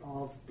quality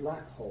of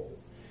black hole.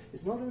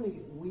 It's not only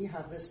we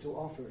have this to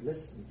offer,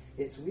 listen,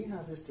 it's we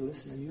have this to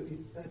listen and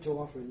you to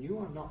offer, and you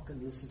are not going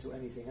to listen to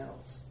anything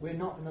else. We're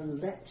not going to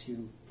let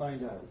you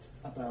find out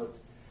about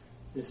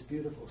this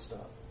beautiful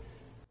stuff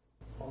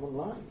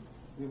online.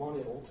 We want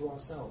it all to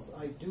ourselves.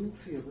 I do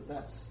feel that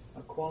that's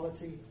a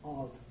quality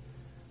of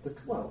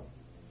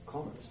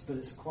commerce, but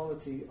it's a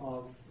quality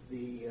of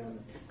the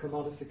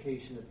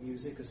commodification of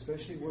music,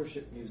 especially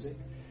worship music.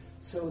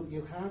 So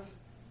you have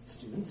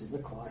students in the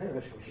choir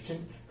at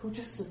Regent who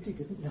just simply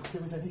didn't know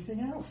there was anything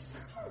else.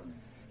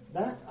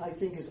 That, I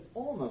think, is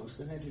almost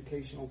an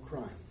educational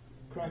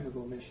crime of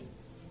omission.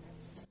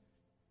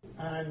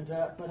 And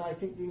but I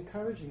think the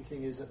encouraging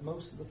thing is that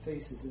most of the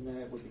faces in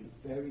there would be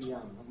very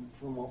young,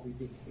 from what we've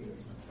been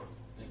hearing.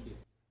 Thank you.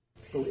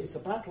 So it's a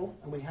battle,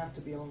 and we have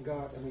to be on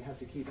guard, and we have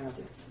to keep at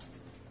it.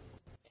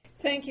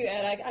 Thank you,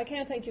 Ed. I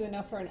can't thank you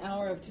enough for an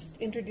hour of just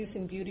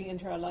introducing beauty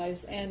into our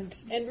lives and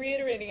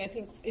reiterating, I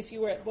think, if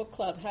you were at book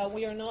club, how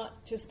we are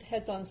not just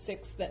heads on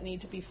sticks that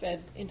need to be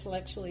fed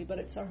intellectually, but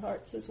it's our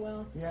hearts as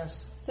well.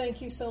 Yes.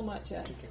 Thank you so much, Ed.